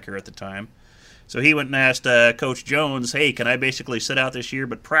linebacker at the time, so he went and asked Coach Jones, "Hey, can I basically sit out this year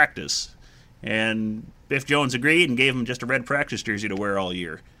but practice?" And Biff Jones agreed and gave him just a red practice jersey to wear all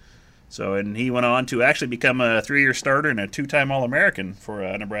year. So, and he went on to actually become a 3-year starter and a 2-time All-American for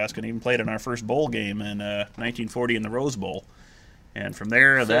Nebraska, and even played in our first bowl game in 1940 in the Rose Bowl. And from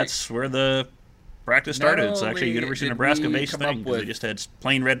there, that's where the practice started. It's actually a University of Nebraska-based thing, because they just had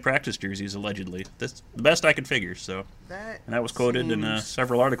plain red practice jerseys, allegedly. That's the best I could figure. So, and that was quoted in seems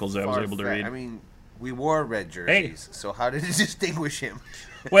several articles I was able to read. I mean, we wore red jerseys, so how did it distinguish him?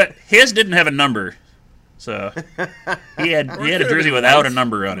 Well, his didn't have a number, so he had a jersey without a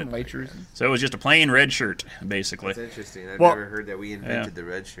number on it. White jersey. So it was just a plain red shirt, basically. That's interesting. I've Well- never heard that we invented the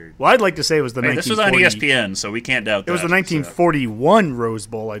red shirt. Well, I'd like to say it was the Hey, this was on 1940. ESPN, so we can't doubt that. It was the so. 1941 Rose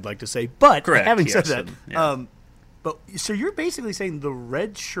Bowl. I'd like to say, but Correct, having yes, said that, and- yeah. but so you're basically saying the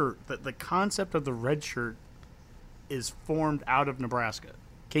red shirt, that the concept of the red shirt is formed out of Nebraska,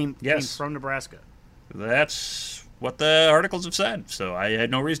 came Yes. from Nebraska. That's what the articles have said. So I had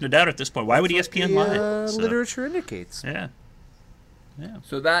no reason to doubt at this point. Why would ESPN lie? So, Literature indicates. Yeah.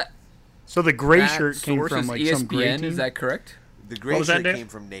 So So the gray that shirt came source from is like some gray ESPN. team? Is that correct? The gray was that, shirt Dave? came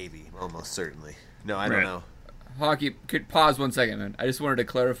from Navy, almost certainly. No, I don't Right. know. Honky, could pause 1 second, man. I just wanted to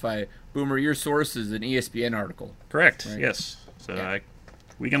clarify. Boomer, your source is an ESPN article. Correct. Right. Yes. So Yeah.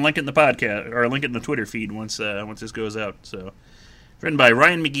 we can link it in the podcast or link it in the Twitter feed once this goes out. So written by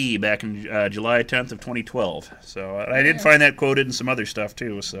Ryan McGee back in July 10th of 2012. So I did find that quoted in some other stuff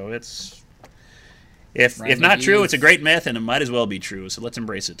too. So it's if Ryan not true, McGee's- it's a great myth and it might as well be true. So let's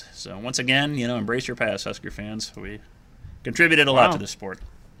embrace it. So once again, embrace your past, Husker fans. We contributed a lot Wow. to this sport.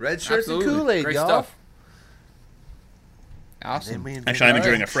 Red shirts Absolutely. and Kool-Aid, Great y'all. stuff. Then Awesome. we invented Actually, I'm red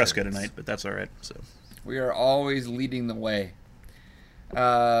enjoying a Fresca shirts. tonight, but that's all right. So We are always leading the way.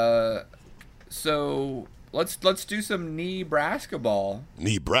 So let's do some Nebraska ball,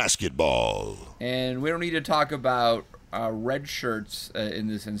 Nebrasketball. and we don't need to talk about red shirts in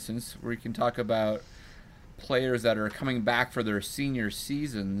this instance. We can talk about players that are coming back for their senior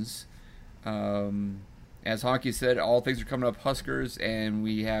seasons. As Honky said, all things are coming up Huskers, and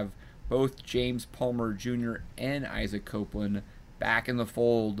we have both James Palmer Jr. and Isaac Copeland back in the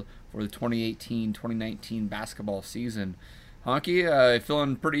fold for the 2018-2019 basketball season. Honky,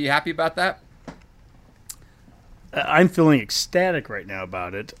 feeling pretty happy about that? I'm feeling ecstatic right now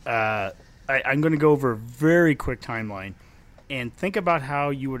about it. I'm going to go over a very quick timeline and think about how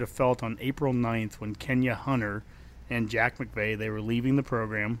you would have felt on April 9th when Kenya Hunter and Jack McVeigh, they were leaving the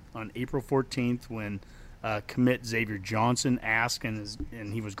program. On April 14th when commit Xavier Johnson asked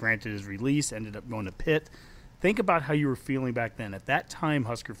and he was granted his release, ended up going to Pitt. Think about how you were feeling back then. At that time,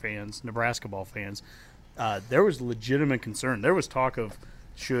 Husker fans, Nebraska ball fans, there was legitimate concern. There was talk of,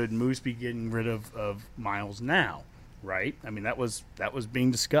 should Moose be getting rid of Miles now, right? I mean, that was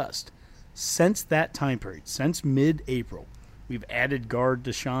being discussed. Since that time period, since mid-April, we've added guard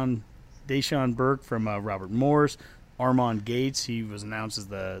Deshaun Burke from Robert Morris, Armand Gates. He was announced as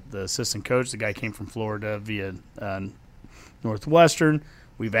the assistant coach. The guy came from Florida via Northwestern.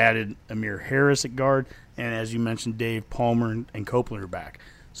 We've added Amir Harris at guard, and as you mentioned, Dave Palmer and Copeland are back.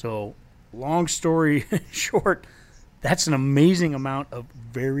 So, long story short, that's an amazing amount of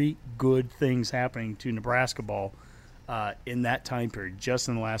very good things happening to Nebraska ball in that time period, just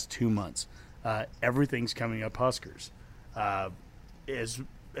in the last 2 months. Everything's coming up Huskers.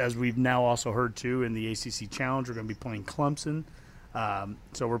 As we've now also heard, too, in the ACC Challenge, we're going to be playing Clemson.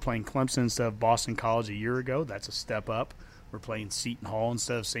 So we're playing Clemson instead of Boston College a year ago. That's a step up. We're playing Seton Hall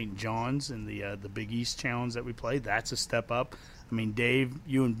instead of St. John's in the Big East Challenge that we played. That's a step up. I mean, Dave,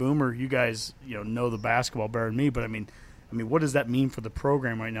 you and Boomer, you guys know the basketball better than me, but I mean, what does that mean for the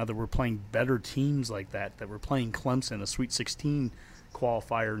program right now that we're playing better teams like that we're playing Clemson, a Sweet 16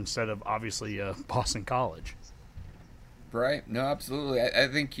 qualifier, instead of, obviously, Boston College? Right. No, absolutely. I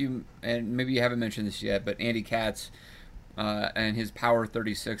think you, and maybe you haven't mentioned this yet, but Andy Katz and his Power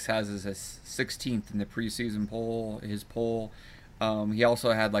 36 has us as 16th in the preseason poll, his poll. He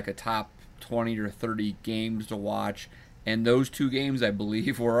also had like a top 20 or 30 games to watch. And those two games, I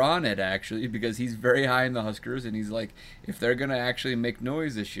believe, were on it, actually, because he's very high in the Huskers. And he's like, if they're going to actually make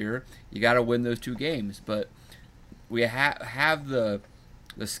noise this year, you got to win those two games. But we have the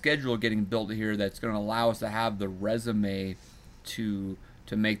schedule getting built here that's going to allow us to have the resume to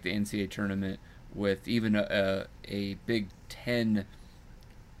make the NCAA tournament with even a Big Ten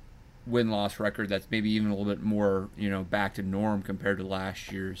win-loss record that's maybe even a little bit more, back to norm compared to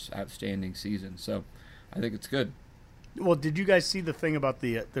last year's outstanding season. So I think it's good. Well, did you guys see the thing about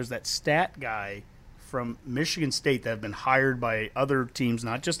there's that stat guy from Michigan State that have been hired by other teams,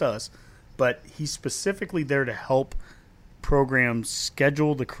 not just us, but he's specifically there to help programs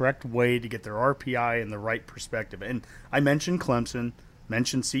schedule the correct way to get their RPI in the right perspective. And I mentioned Clemson,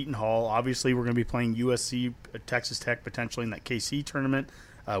 mentioned Seton Hall. Obviously, we're going to be playing USC, Texas Tech potentially in that KC tournament.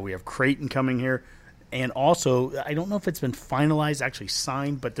 We have Creighton coming here. And also, I don't know if it's been finalized, actually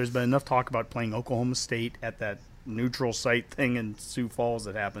signed, but there's been enough talk about playing Oklahoma State at that neutral site thing in Sioux Falls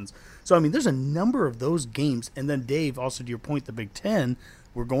that happens. So, I mean, there's a number of those games. And then, Dave, also to your point, the Big Ten,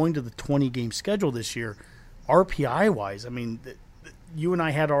 we're going to the 20-game schedule this year. RPI-wise, I mean, you and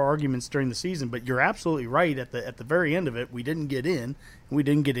I had our arguments during the season, but you're absolutely right. At the very end of it, we didn't get in. And we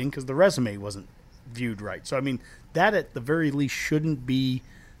didn't get in because the resume wasn't viewed right. So, I mean, that at the very least shouldn't be,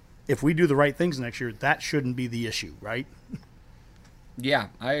 if we do the right things next year, that shouldn't be the issue, right? Yeah,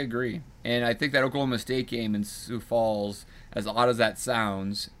 I agree. And I think that Oklahoma State game in Sioux Falls, as odd as that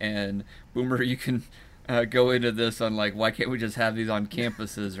sounds, and Boomer, you can go into this on, like, why can't we just have these on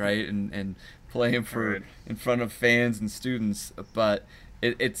campuses, right, and play them in front of fans and students. But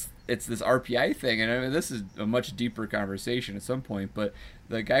it's it's this RPI thing, and I mean, this is a much deeper conversation at some point. But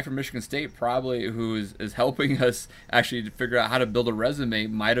the guy from Michigan State, probably who is helping us actually to figure out how to build a resume,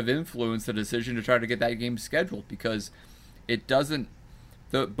 might have influenced the decision to try to get that game scheduled, because it doesn't.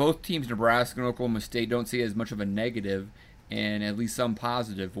 Both teams, Nebraska and Oklahoma State, don't see it as much of a negative, and at least some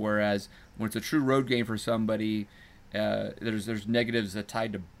positive. Whereas when it's a true road game for somebody, there's negatives that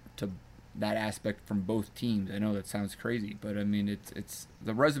tied to that aspect from both teams. I know that sounds crazy, but I mean it's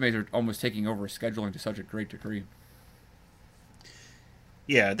the resumes are almost taking over scheduling to such a great degree.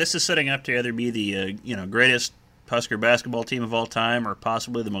 Yeah, this is setting up to either be the greatest Husker basketball team of all time, or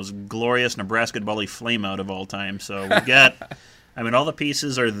possibly the most glorious Nebraska volley flameout of all time. So we've got, I mean, all the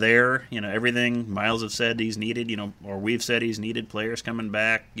pieces are there. Everything Miles have said he's needed. Or we've said he's needed. Players coming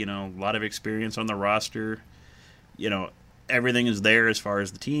back. A lot of experience on the roster. Everything is there as far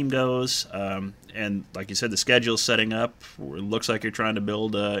as the team goes. And like you said, the schedule's setting up. It looks like you're trying to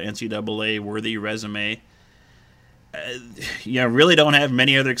build a NCAA-worthy resume. Really don't have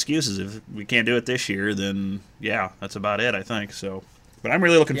many other excuses. If we can't do it this year, then, yeah, that's about it, I think. So, but I'm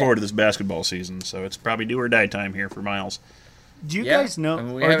really looking forward to this basketball season, so it's probably do or die time here for Miles. Do you guys know? I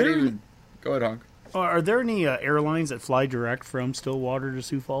mean, go ahead, Honk. Are there any airlines that fly direct from Stillwater to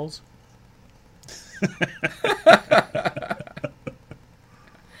Sioux Falls?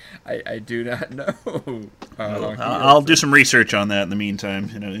 I do not know. I'll do some research on that in the meantime.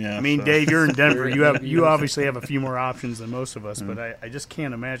 Yeah. I mean, Dave, you're in Denver. You obviously have a few more options than most of us, but I just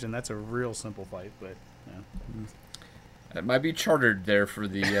can't imagine that's a real simple fight. But yeah. It might be chartered there for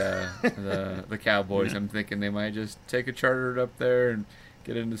the Cowboys. I'm thinking they might just take a charter up there and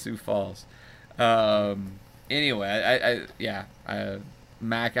get into Sioux Falls. Anyway,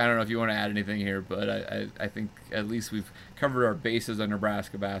 Mac, I don't know if you want to add anything here, but I think at least we've covered our bases on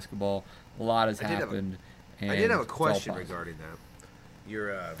Nebraska basketball. A lot has happened. I did have a question regarding that.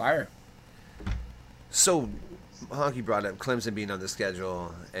 Your fire. So, Honky brought up Clemson being on the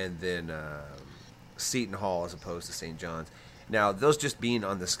schedule, and then Seton Hall as opposed to St. John's. Now, those just being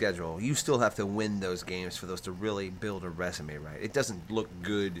on the schedule, you still have to win those games for those to really build a resume, right? It doesn't look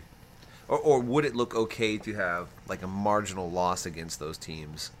good. Or would it look okay to have like a marginal loss against those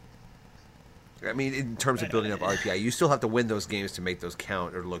teams? I mean, in terms of building up RPI, you still have to win those games to make those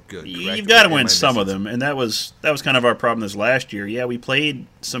count or look good. Correct? You've got to win some of them, and that was kind of our problem this last year. Yeah, we played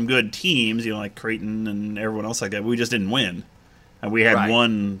some good teams, like Creighton and everyone else like that. But we just didn't win, and we had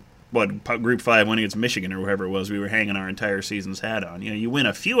one Group 5 win against Michigan or whoever it was. We were hanging our entire season's hat on. You win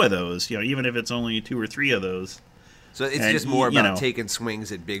a few of those, even if it's only 2 or 3 of those. So it's just more about taking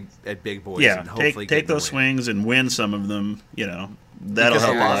swings at big boys. Yeah, and hopefully take those swings and win some of them. That'll because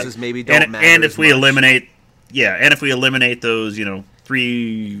help a lot. Losses maybe don't matter and if as we much. eliminate those,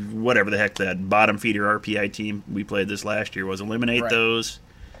 3 whatever the heck that bottom feeder RPI team we played this last year was, eliminate those,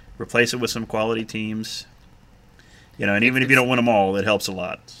 replace it with some quality teams. And even if you don't win them all, it helps a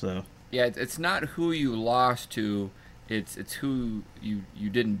lot. So yeah, it's not who you lost to. It's who you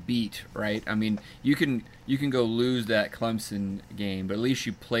didn't beat, right? I mean, you can go lose that Clemson game, but at least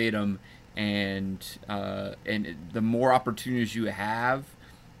you played them, and the more opportunities you have,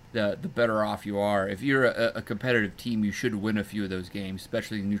 the better off you are. If you're a competitive team, you should win a few of those games,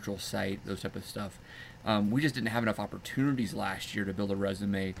 especially neutral site, those type of stuff. We just didn't have enough opportunities last year to build a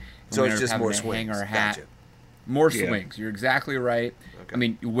resume. So it's just more swings. Hang our hat. Gotcha. More swings. You're exactly right. Okay. I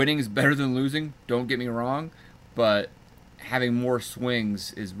mean, winning is better than losing. Don't get me wrong, but having more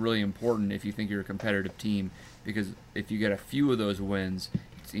swings is really important if you think you're a competitive team, because if you get a few of those wins,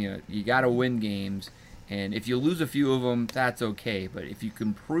 you got to win games, and if you lose a few of them, that's okay. But if you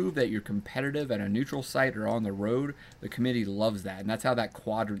can prove that you're competitive at a neutral site or on the road, the committee loves that, and that's how that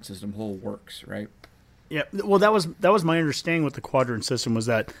quadrant system whole works, right? Yeah. Well, that was my understanding with the quadrant system, was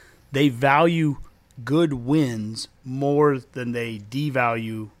that they value good wins more than they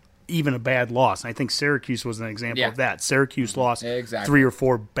devalue even a bad loss. And I think Syracuse was an example of that. Syracuse lost 3 or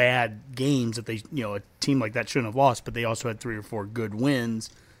 4 bad games that they, a team like that shouldn't have lost, but they also had 3 or 4 good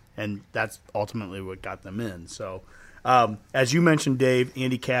wins, and that's ultimately what got them in. So, as you mentioned, Dave,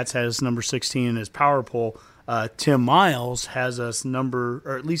 Andy Katz has number 16 in his power poll. Tim Miles has us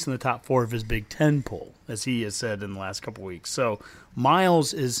or at least in the top 4 of his Big Ten poll, as he has said in the last couple of weeks. So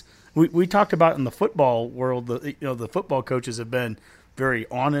Miles is. We talked about in the football world. The football coaches have been very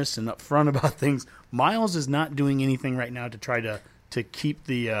honest and upfront about things. Miles is not doing anything right now to try to keep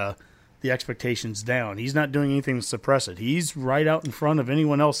the the expectations down. He's not doing anything to suppress it. He's right out in front of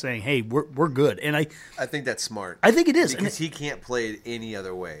anyone else saying, hey, we're good. And I think that's smart. I think it is. Because he can't play it any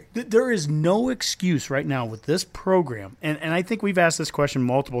other way. There is no excuse right now with this program. And I think we've asked this question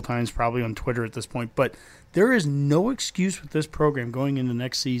multiple times, probably on Twitter at this point, but there is no excuse with this program going into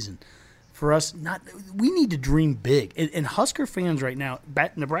next season for us. We need to dream big. And Husker fans right now,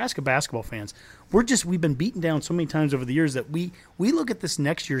 Nebraska basketball fans, we've been beaten down so many times over the years that we look at this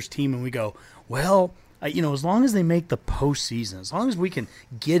next year's team and we go, well, as long as they make the postseason, as long as we can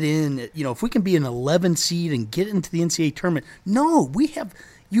get in, if we can be an 11 seed and get into the NCAA tournament. No,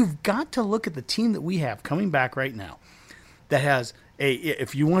 you've got to look at the team that we have coming back right now that has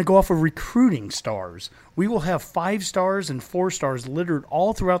if you want to go off of recruiting stars, we will have 5 stars and 4 stars littered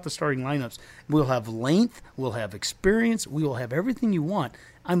all throughout the starting lineups. We'll have length, we'll have experience, we will have everything you want.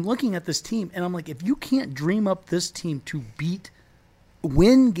 I'm looking at this team, and I'm like, if you can't dream up this team to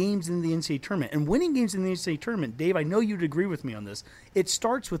win games in the NCAA tournament, and winning games in the NCAA tournament, Dave, I know you'd agree with me on this, it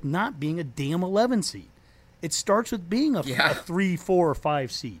starts with not being a damn 11 seed. It starts with being a 3, 4, or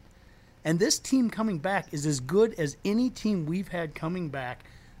 5 seed. And this team coming back is as good as any team we've had coming back.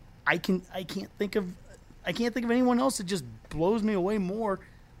 I can't think of anyone else that just blows me away more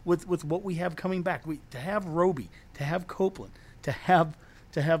with what we have coming back. To have Roby, to have Copeland, to have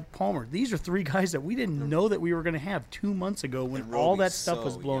Palmer. These are 3 guys that we didn't know that we were going to have 2 months ago when all that stuff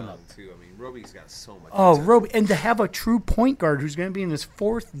was blown up. Too. I mean, Roby's got so much. Oh, Roby, and to have a true point guard who's going to be in his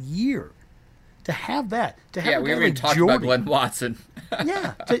 4th year. To have that, we haven't even talked about Glenn Watson.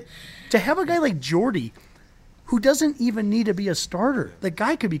 To have a guy like Jordy, who doesn't even need to be a starter, the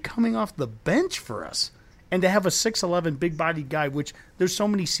guy could be coming off the bench for us, and to have a 6'11" big-bodied guy, which there's so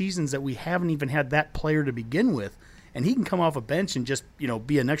many seasons that we haven't even had that player to begin with, and he can come off a bench and just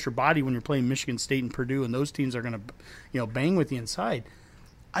be an extra body when you're playing Michigan State and Purdue, and those teams are going to bang with you inside.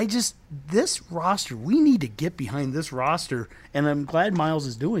 This roster, we need to get behind this roster, and I'm glad Miles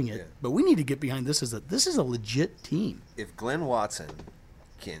is doing it, but we need to get behind this this is a legit team. If Glenn Watson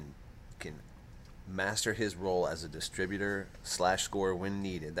can master his role as a distributor / scorer when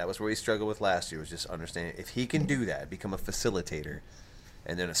needed, that was where he struggled with last year, was just understanding. If he can do that, become a facilitator,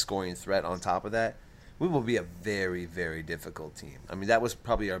 and then a scoring threat on top of that, we will be a very, very difficult team. I mean, that was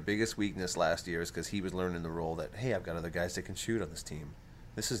probably our biggest weakness last year, is because he was learning the role that, hey, I've got other guys that can shoot on this team.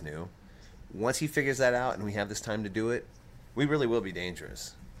 This is new. Once he figures that out and we have this time to do it, we really will be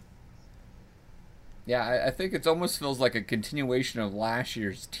dangerous. Yeah, I think it almost feels like a continuation of last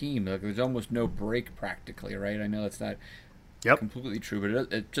year's team. Like there's almost no break practically, right? I know that's not completely true,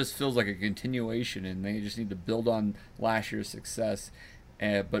 but it just feels like a continuation, and they just need to build on last year's success,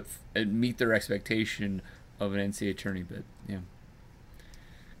 but meet their expectation of an NCAA tourney bid. Yeah,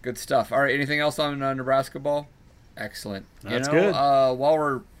 good stuff. All right, anything else on Nebraska ball? Excellent. That's good. While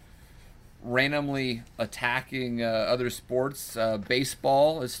we're randomly attacking other sports,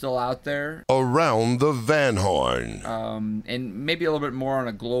 baseball is still out there. Around the Van Horn. And maybe a little bit more on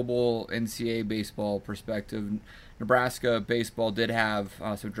a global NCAA baseball perspective. Nebraska baseball did have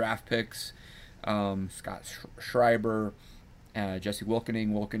some draft picks. Scott Schreiber, Jesse Wilkening.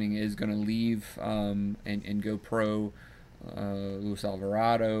 Wilkening is going to leave and go pro. Luis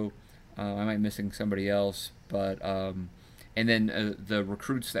Alvarado. I might be missing somebody else, but and then the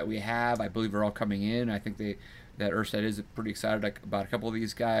recruits that we have, I believe, are all coming in. I think that Erstad is pretty excited about a couple of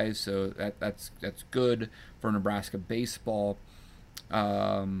these guys, so that's good for Nebraska baseball.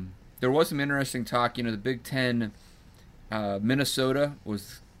 There was some interesting talk. The Big Ten, Minnesota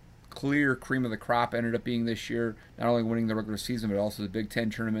was clear cream of the crop. Ended up being this year, not only winning the regular season, but also the Big Ten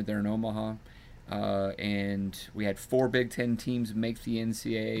tournament there in Omaha. And we had 4 Big Ten teams make the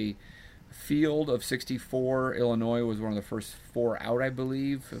NCAA field of 64. Illinois was one of the first 4 out, I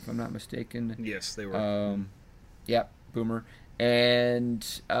believe, if I'm not mistaken. Yes, they were. Boomer.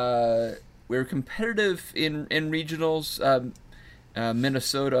 And we were competitive in regionals.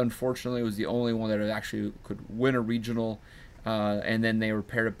 Minnesota, unfortunately, was the only one that actually could win a regional. And then they were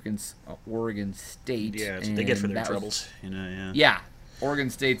paired up against Oregon State. Yeah, they get for their troubles. Yeah, Oregon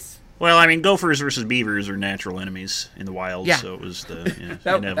State's. Well, I mean, Gophers versus Beavers are natural enemies in the wild, so it was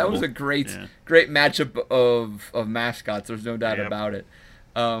that was a great matchup of mascots. There's no doubt about it.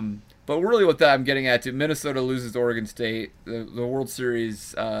 But really, what I'm getting at, Minnesota loses to Oregon State. The World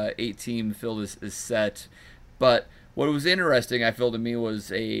Series 8-team field is set. But what was interesting, I feel, to me, was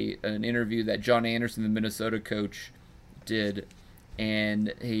an interview that John Anderson, the Minnesota coach, did,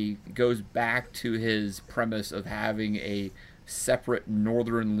 and he goes back to his premise of having a separate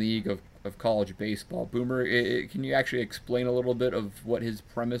Northern League of college baseball. Boomer, can you actually explain a little bit of what his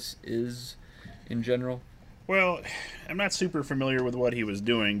premise is in general? Well, I'm not super familiar with what he was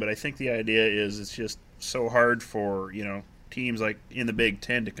doing, but I think the idea is it's just so hard for, teams like in the Big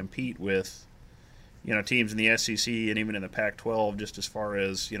Ten to compete with, teams in the SEC and even in the Pac-12, just as far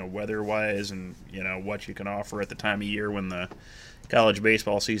as, weather-wise and, what you can offer at the time of year when the college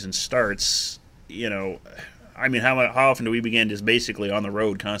baseball season starts. I mean, how often do we begin just basically on the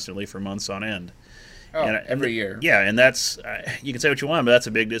road constantly for months on end? Oh, every year. Yeah, and that's you can say what you want, but that's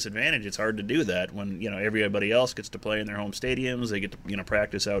a big disadvantage. It's hard to do that when everybody else gets to play in their home stadiums. They get to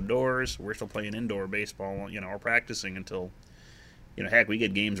practice outdoors. We're still playing indoor baseball. Or practicing until heck, we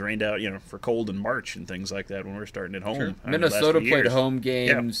get games rained out for cold in March and things like that when we're starting at home. Sure. Minnesota played home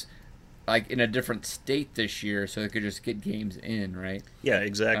games like in a different state this year, so they could just get games in, right? Yeah,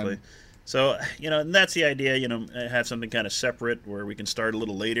 exactly. So, and that's the idea, have something kind of separate where we can start a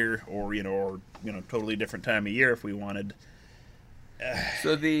little later or totally different time of year if we wanted.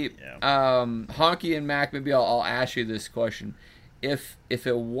 So Honky and Mac, maybe I'll ask you this question. If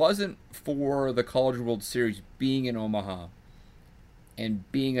it wasn't for the College World Series being in Omaha and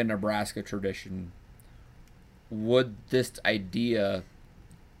being a Nebraska tradition, would this idea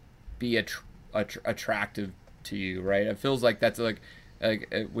be attractive to you, right? It feels like that's like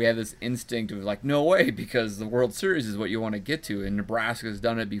we have this instinct of like, no way, because the World Series is what you want to get to, and Nebraska's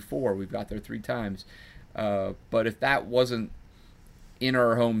done it before. We've got there 3 times. But if that wasn't in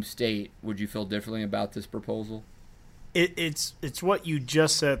our home state, would you feel differently about this proposal? It's what you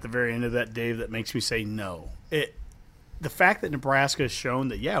just said at the very end of that, Dave, that makes me say no. The fact that Nebraska has shown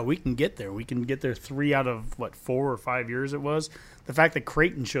that, yeah, we can get there. We can get there 3 out of, 4 or 5 years it was. The fact that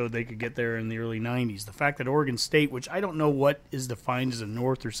Creighton showed they could get there in the early 90s. The fact that Oregon State, which I don't know what is defined as a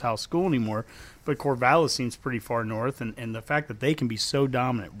north or south school anymore, but Corvallis seems pretty far north. And the fact that they can be so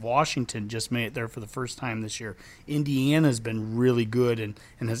dominant. Washington just made it there for the first time this year. Indiana's been really good and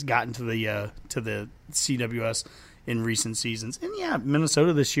has gotten to the CWS in recent seasons. And, yeah,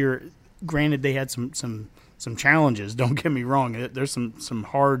 Minnesota this year, granted they had some challenges. Don't get me wrong. There's some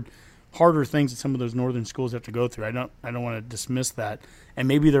harder things that some of those northern schools have to go through. I don't want to dismiss that. And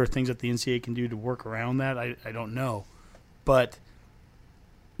maybe there are things that the NCAA can do to work around that. I don't know. But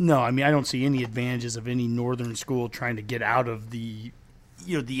no, I mean, I don't see any advantages of any northern school trying to get out of the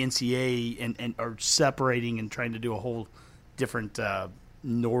the NCAA and or separating and trying to do a whole different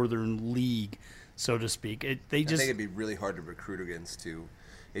northern league, so to speak. I think it'd be really hard to recruit against too.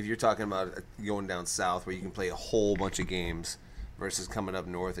 If you're talking about going down south where you can play a whole bunch of games versus coming up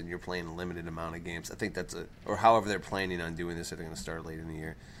north and you're playing a limited amount of games, I think or however they're planning on doing this, if they're going to start late in the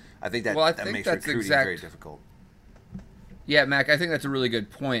year. I think that makes recruiting very difficult. Yeah, Mac, I think that's a really good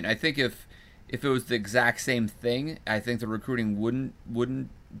point. I think if it was the exact same thing, I think the recruiting wouldn't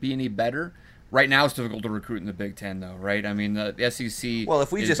be any better. Right now, it's difficult to recruit in the Big Ten, though, right? I mean, the SEC. Well,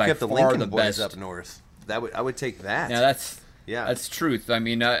 if we is just by kept the far Lincoln the boys best. up north, I would take that. Now Yeah, that's truth. I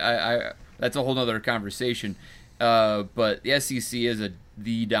mean, I that's a whole other conversation. But the SEC is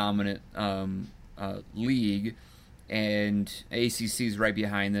the dominant league, and ACC is right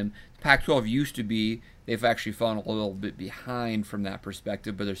behind them. Pac-12 used to be. They've actually fallen a little bit behind from that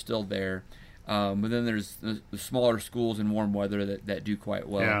perspective, but they're still there. But then there's the smaller schools in warm weather that do quite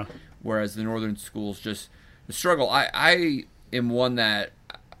well, whereas the northern schools just struggle. I am one that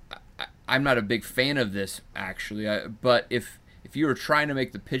I'm not a big fan of this, actually. But if you were trying to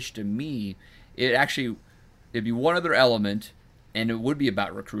make the pitch to me, it'd be one other element, and it would be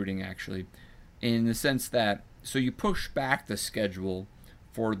about recruiting, actually, in the sense that, so you push back the schedule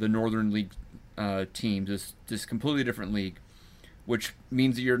for the Northern League teams, this completely different league, which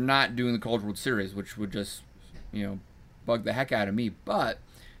means that you're not doing the College World Series, which would just, bug the heck out of me. But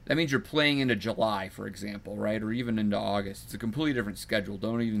that means you're playing into July, for example, right? Or even into August. It's a completely different schedule.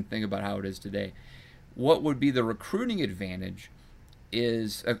 Don't even think about how it is today. What would be the recruiting advantage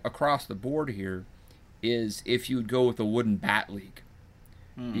is, across the board here, is if you would go with a wooden bat league.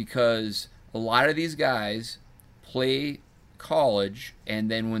 Because a lot of these guys play college, and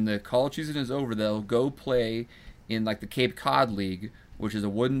then when the college season is over, they'll go play in like the Cape Cod League, which is a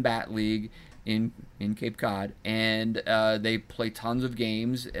wooden bat league in Cape Cod, and they play tons of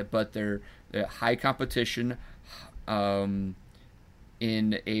games, but they're high competition in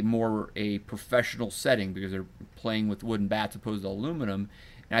a professional setting because they're playing with wooden bats opposed to aluminum.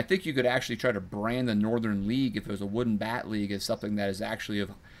 And I think you could actually try to brand the Northern League, if it was a wooden bat league, as something that is actually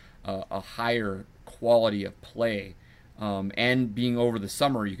of a higher quality of play. And being over the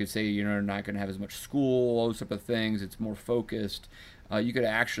summer, you could say you're not going to have as much school, those type of things. It's more focused. You could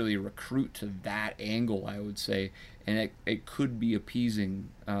actually recruit to that angle, I would say, and it could be appealing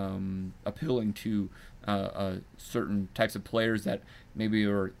to certain types of players that maybe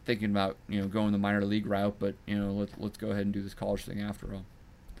are thinking about going the minor league route, but let's go ahead and do this college thing after all.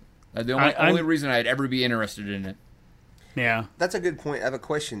 The only reason I'd ever be interested in it. Yeah, that's a good point. I have a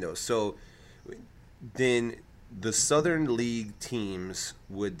question though. So then the Southern League teams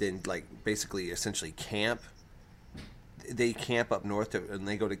would then basically essentially camp. They camp up north and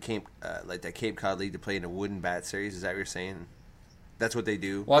they go to Cape Cod League to play in a wooden bat series. Is that what you're saying? That's what they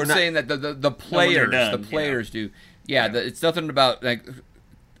do. Well, I'm saying that the players do. Yeah, it's nothing about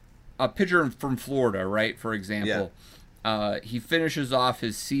a pitcher from Florida, right? For example, he finishes off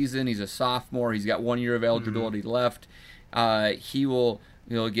his season. He's a sophomore. He's got 1 year of eligibility left. He will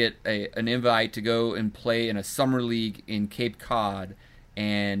get an invite to go and play in a summer league in Cape Cod,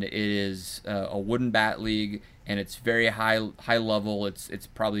 and it is a wooden bat league, and it's very high level. It's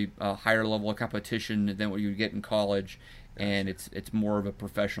probably a higher level of competition than what you would get in college. And it's more of a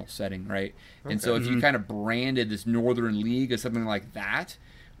professional setting, right? Okay. And so if you kind of branded this Northern League as something like that,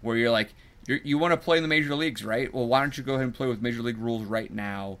 where you're like, you want to play in the major leagues, right? Well, why don't you go ahead and play with major league rules right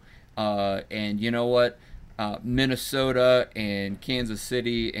now? And you know what? Minnesota and Kansas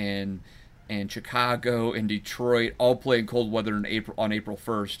City and Chicago and Detroit all play in cold weather on April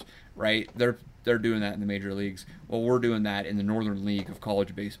 1st, right? They're doing that in the major leagues. Well, we're doing that in the Northern League of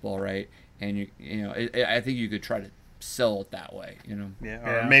college baseball, right? And I think you could try to sell it that way,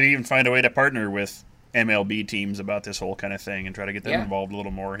 or maybe even find a way to partner with MLB teams about this whole kind of thing and try to get them involved a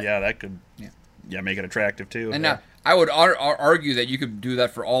little more. That could make it attractive too. And now I would argue that you could do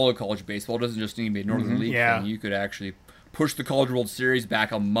that for all of college baseball. It doesn't just need to be a Northern League thing. You could actually push the College World Series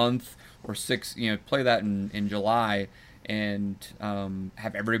back a month or 6, play that in July and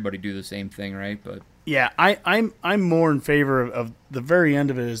have everybody do the same thing, right? But I'm more in favor of the very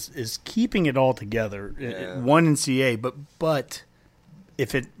end of it is keeping it all together. One NCAA, but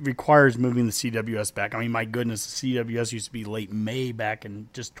if it requires moving the CWS back, I mean, my goodness, the CWS used to be late May back in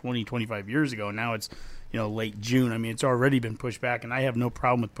just 25 years ago. Now it's late June. I mean, it's already been pushed back, and I have no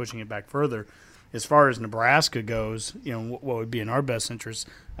problem with pushing it back further. As far as Nebraska goes, what would be in our best interest,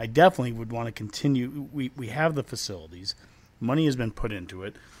 I definitely would want to continue. We have the facilities. Money has been put into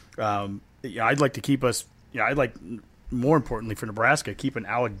it. I'd like to keep us. I'd like, more importantly for Nebraska, keeping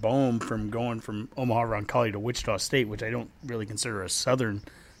Alec Boehm from going from Omaha Roncalli to Wichita State, which I don't really consider a Southern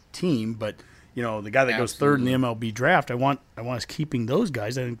team, but the guy that goes third in the MLB draft, I want us keeping those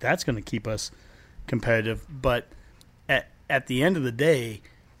guys. I think that's going to keep us competitive. But at the end of the day,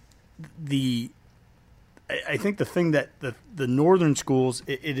 I think the thing that the northern schools,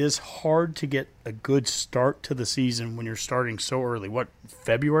 it is hard to get a good start to the season when you're starting so early. What,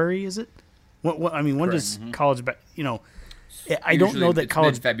 February is it? When does college back? I don't know that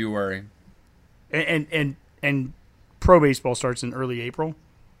college February, and pro baseball starts in early April.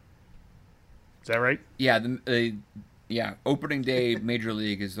 Is that right? Yeah, opening day Major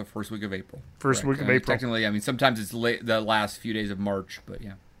League is the first week of April. First week of April. Technically, sometimes it's late, the last few days of March, but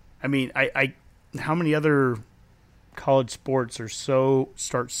yeah. I how many other college sports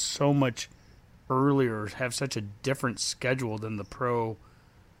start so much earlier, have such a different schedule than the pro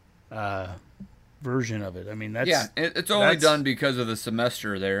version of it? It's only done because of the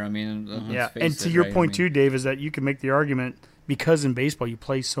semester there. And to your point too, Dave, is that you can make the argument, because in baseball you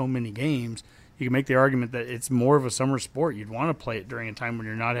play so many games, you can make the argument that it's more of a summer sport. You'd want to play it during a time when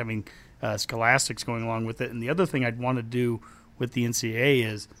you're not having scholastics going along with it. And the other thing I'd want to do with the NCAA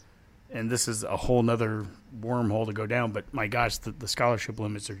is, and this is a whole nother wormhole to go down, but my gosh, the scholarship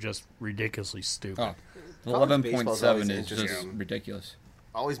limits are just ridiculously stupid. 11.7 is just ridiculous.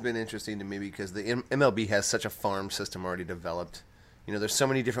 Always been interesting to me because the MLB has such a farm system already developed. There's so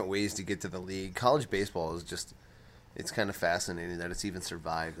many different ways to get to the league. College baseball is just, it's kind of fascinating that it's even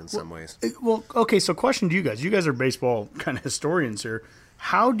survived in some ways. Well, okay, so question to you guys. You guys are baseball kind of historians here.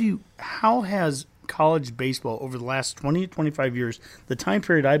 How has college baseball over the last 20 to 25 years, the time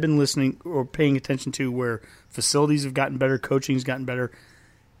period I've been listening or paying attention to where facilities have gotten better, coaching's gotten better,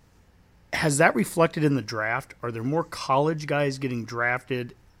 has that reflected in the draft? Are there more college guys getting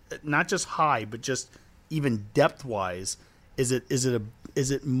drafted, not just high, but just even depth-wise? Is it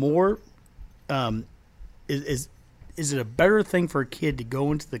a better thing for a kid to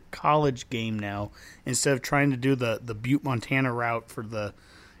go into the college game now instead of trying to do the Butte, Montana route for the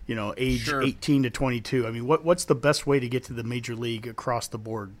age 18 to 22? What's the best way to get to the major league across the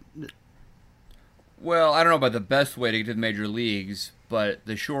board? Well, I don't know about the best way to get to the major leagues, but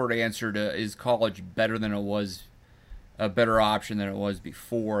the short answer to is college better than it was, a better option than it was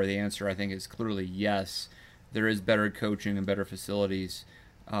before? The answer, I think, is clearly yes. There is better coaching and better facilities,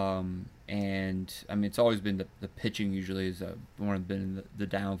 and And I mean, it's always been the pitching usually is one of the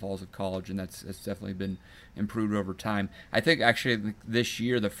downfalls of college, and that's definitely been improved over time. I think actually this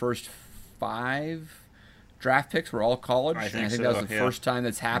year the first 5 draft picks were all college. I think that so, was the first time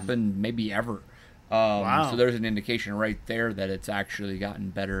that's happened maybe ever. Wow. So there's an indication right there that it's actually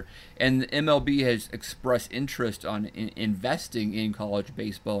gotten better. And the MLB has expressed interest on investing in college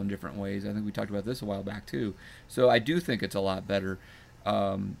baseball in different ways. I think we talked about this a while back too. So I do think it's a lot better.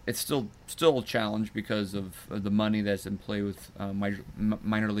 It's still a challenge because of the money that's in play with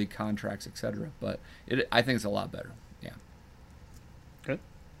minor league contracts, etc. But I think it's a lot better. Yeah. Good.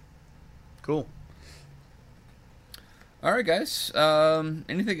 Cool. All right, guys.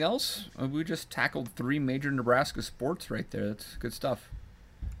 Anything else? We just tackled 3 major Nebraska sports right there. That's good stuff.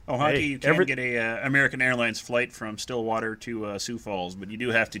 Oh, Hockey, you can get a American Airlines flight from Stillwater to Sioux Falls, but you do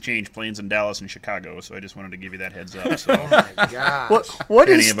have to change planes in Dallas and Chicago, so I just wanted to give you that heads up. So Oh my gosh. What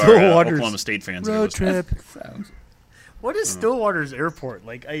any is of our Stillwater's Oklahoma State fans are road listening. trip? Sounds. What is Stillwater's airport?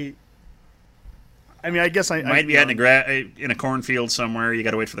 Like I mean, I guess I Might be out in a cornfield somewhere. You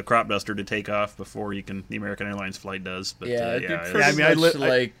got to wait for the crop duster to take off before you can. The American Airlines flight does, but Yeah, it'd be it's- pretty I mean, I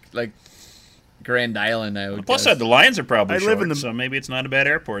much like Grand Island, I would Plus, guess. the lines are probably I live short, in the- so maybe it's not a bad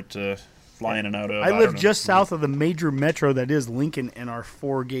airport to fly in and out of. I don't live know. just south of the major metro that is Lincoln and our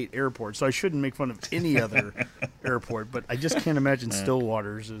 4-gate airport, so I shouldn't make fun of any other airport. But I just can't imagine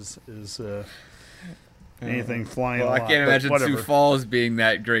Stillwater's is anything flying. Well, a I lot, can't but imagine whatever. Sioux Falls being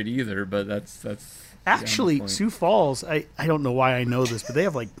that great either, but that's Actually, point. Sioux Falls. I don't know why I know this, but they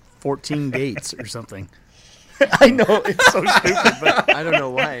have like 14 gates or something. I know it's so stupid, but I don't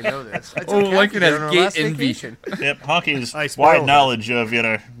know why I know this. I took Oh, Kathy Lincoln there has on our gate last envy. vacation. Yep, Hockey's I spoiled wide it. knowledge of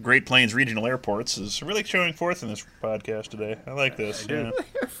Great Plains regional airports is really showing forth in this podcast today. I like this. Yeah.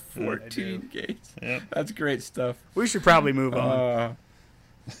 14 gates. Yep. That's great stuff. we should probably move on.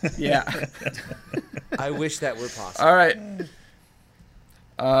 Yeah. I wish that were possible. All right.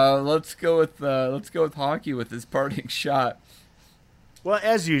 Let's go with Hockey with his parting shot. Well,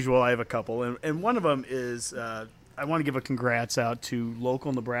 as usual, I have a couple, and one of them is I want to give a congrats out to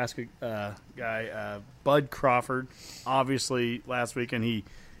local Nebraska guy, Bud Crawford. Obviously, last weekend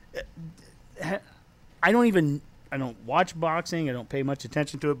I don't watch boxing. I don't pay much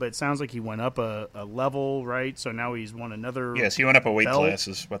attention to it, but it sounds like he went up a level, right? So now he's won another. Yes, he went up a weight belt. class,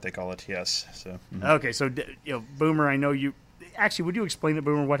 is what they call it. Yes. So. Okay, so Boomer, I know you. Actually, would you explain to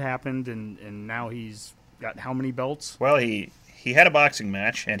Boomer what happened, and now he's got how many belts? Well, he had a boxing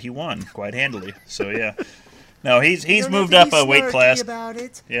match and he won quite handily. So yeah. No, he's moved up a weight class. About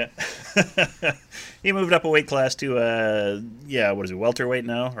it. Yeah. He moved up a weight class to what is it, welterweight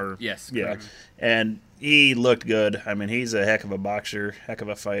now? Or Yes, yeah. correct. And he looked good. I mean, he's a heck of a boxer, heck of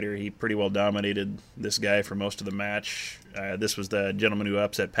a fighter. He pretty well dominated this guy for most of the match. This was the gentleman who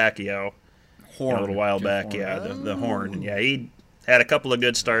upset Pacquiao a little while Jeff back. Horn. Yeah, the Horn. And yeah, he had a couple of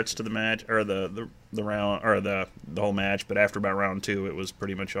good starts to the match or the round or the whole match, but after about round 2, it was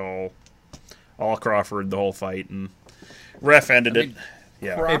pretty much all Crawford the whole fight, and ref ended it.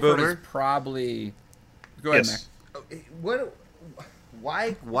 Yeah. Crawford Boomer. is probably. Go ahead, Yes. Mac.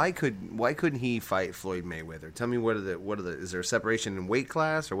 Why couldn't he fight Floyd Mayweather? Tell me what are the is there a separation in weight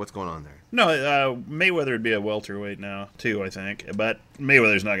class or what's going on there? No, Mayweather would be a welterweight now too, I think. But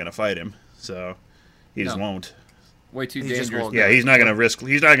Mayweather's not going to fight him, so he just No. won't. Way too He just dangerous. won't. Yeah, he's not going to risk.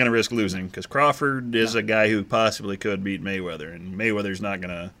 He's not going to risk losing because Crawford is a guy who possibly could beat Mayweather, and Mayweather's not going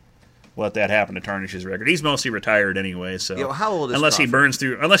to let that happen to tarnish his record. He's mostly retired anyway, so Yeah, well, how old is unless he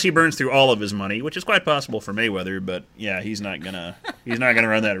Crawford? burns through all of his money, which is quite possible for Mayweather. But yeah, he's not gonna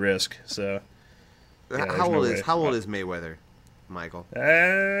run that risk. So yeah, there's how no old way. is Mayweather, Michael?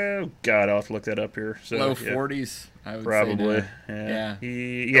 Oh God, I'll have to look that up here. So Low yeah, 40s, I would probably. say. Yeah. Yeah.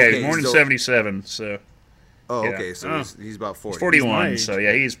 He's Okay, born in so- '77, so Oh, Yeah. okay, so he's about 40. he's 41. age. So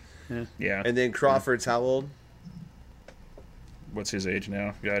yeah, he's Yeah. yeah. And then Crawford's how old? What's his age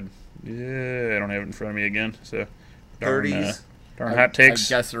now? God, yeah, I don't have it in front of me again. So 30s? Darn I hot takes.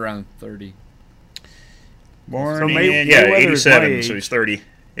 guess around 30. Born So in Mayweather is my 87, age. so he's 30.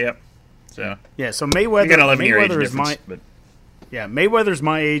 Yep. So Yeah, so we got an 11-year age Mayweather is difference. my But Mayweather's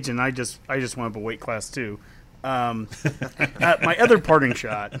my age, and I just went up a weight class too. My other parting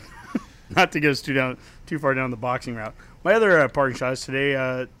shot, not to get us too far down the boxing route. My other parting shot is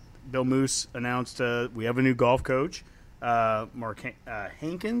today. Bill Moose announced we have a new golf coach, Mark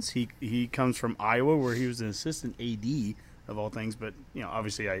Hankins. He comes from Iowa, where he was an assistant AD of all things. But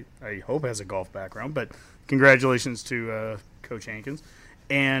obviously, I hope has a golf background. But congratulations to Coach Hankins,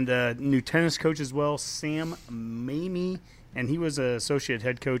 and new tennis coach as well, Sam Mamie. and he was an associate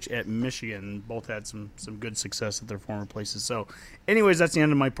head coach at Michigan. Both had some good success at their former places. So, anyways, that's the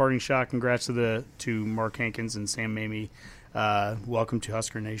end of my parting shot. Congrats to Mark Hankins and Sam Mamie. Welcome to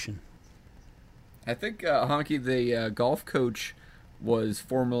Husker Nation. I think Honky, the golf coach, was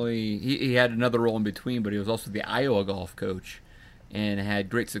formerly he had another role in between, but he was also the Iowa golf coach and had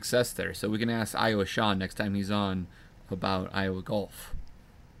great success there. So we can ask Iowa Sean next time he's on about Iowa golf.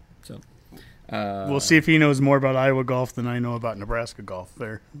 So we'll see if he knows more about Iowa golf than I know about Nebraska golf.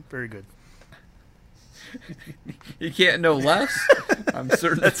 There, very good. You can't know less. I'm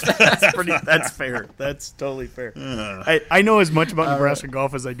certain that's fair. That's totally fair. I know as much about Nebraska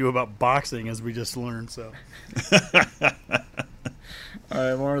golf as I do about boxing, as we just learned. So. All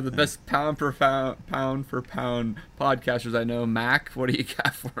right, one of the best pound for pound podcasters I know. Mac, what do you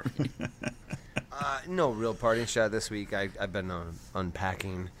got for me? No real parting shot this week. I've been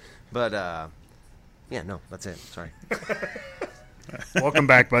unpacking, but yeah, no, that's it. Sorry. Welcome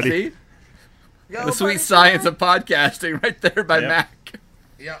back, buddy. See? The sweet science of podcasting right there by Mac.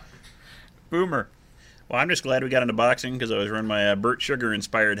 Yeah. Boomer. Well, I'm just glad we got into boxing because I was wearing my Burt Sugar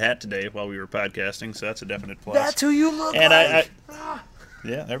inspired hat today while we were podcasting, so that's a definite plus. That's who you look and like.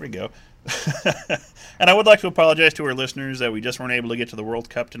 Yeah, there we go. And I would like to apologize to our listeners that we just weren't able to get to the World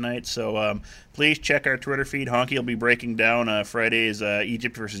Cup tonight. So please check our Twitter feed. Honky will be breaking down Friday's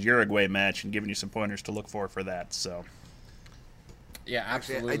Egypt versus Uruguay match and giving you some pointers to look for that. So, yeah,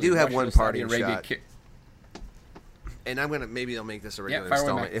 absolutely. I do have one parting shot. And maybe I'll make this a regular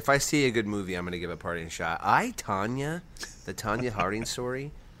installment. If I see a good movie, I'm going to give a parting shot. Tonya, the Tonya Harding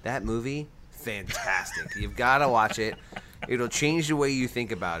story, that movie, fantastic. You've got to watch it. It'll change the way you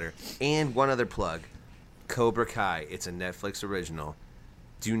think about her. And one other plug, Cobra Kai. It's a Netflix original.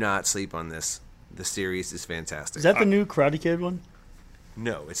 Do not sleep on this. The series is fantastic. Is that the new Karate Kid one?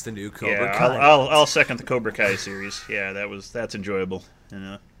 No, it's the new Cobra Kai. I'll second the Cobra Kai series. Yeah, that's enjoyable.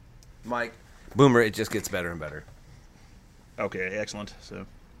 Mike, Boomer, it just gets better and better. Okay, excellent. So,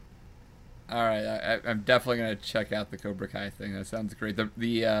 all right, I'm definitely gonna check out the Cobra Kai thing. That sounds great.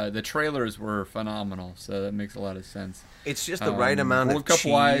 The trailers were phenomenal, so that makes a lot of sense. It's just the right amount of cheese.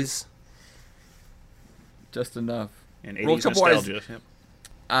 Wise, just enough. And 80s nostalgia.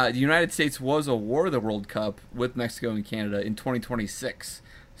 The United States was awarded the World Cup with Mexico and Canada in 2026.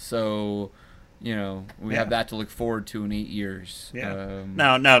 So, we have that to look forward to in 8 years. Yeah.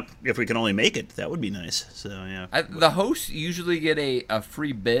 Now, if we can only make it, that would be nice. So, yeah. The hosts usually get a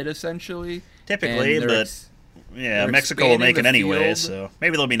free bid, essentially. Typically, but Mexico will make it anyway. So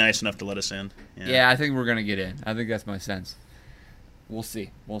maybe they'll be nice enough to let us in. Yeah, I think we're gonna get in. I think that's my sense. We'll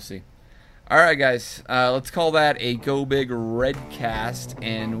see. All right, guys. Let's call that a Go Big Redcast,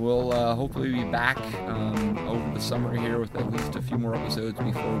 and we'll hopefully be back over the summer here with at least a few more episodes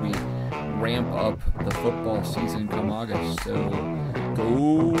before we ramp up the football season come August. So,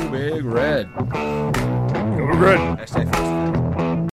 Go Big Red. Go Big Red.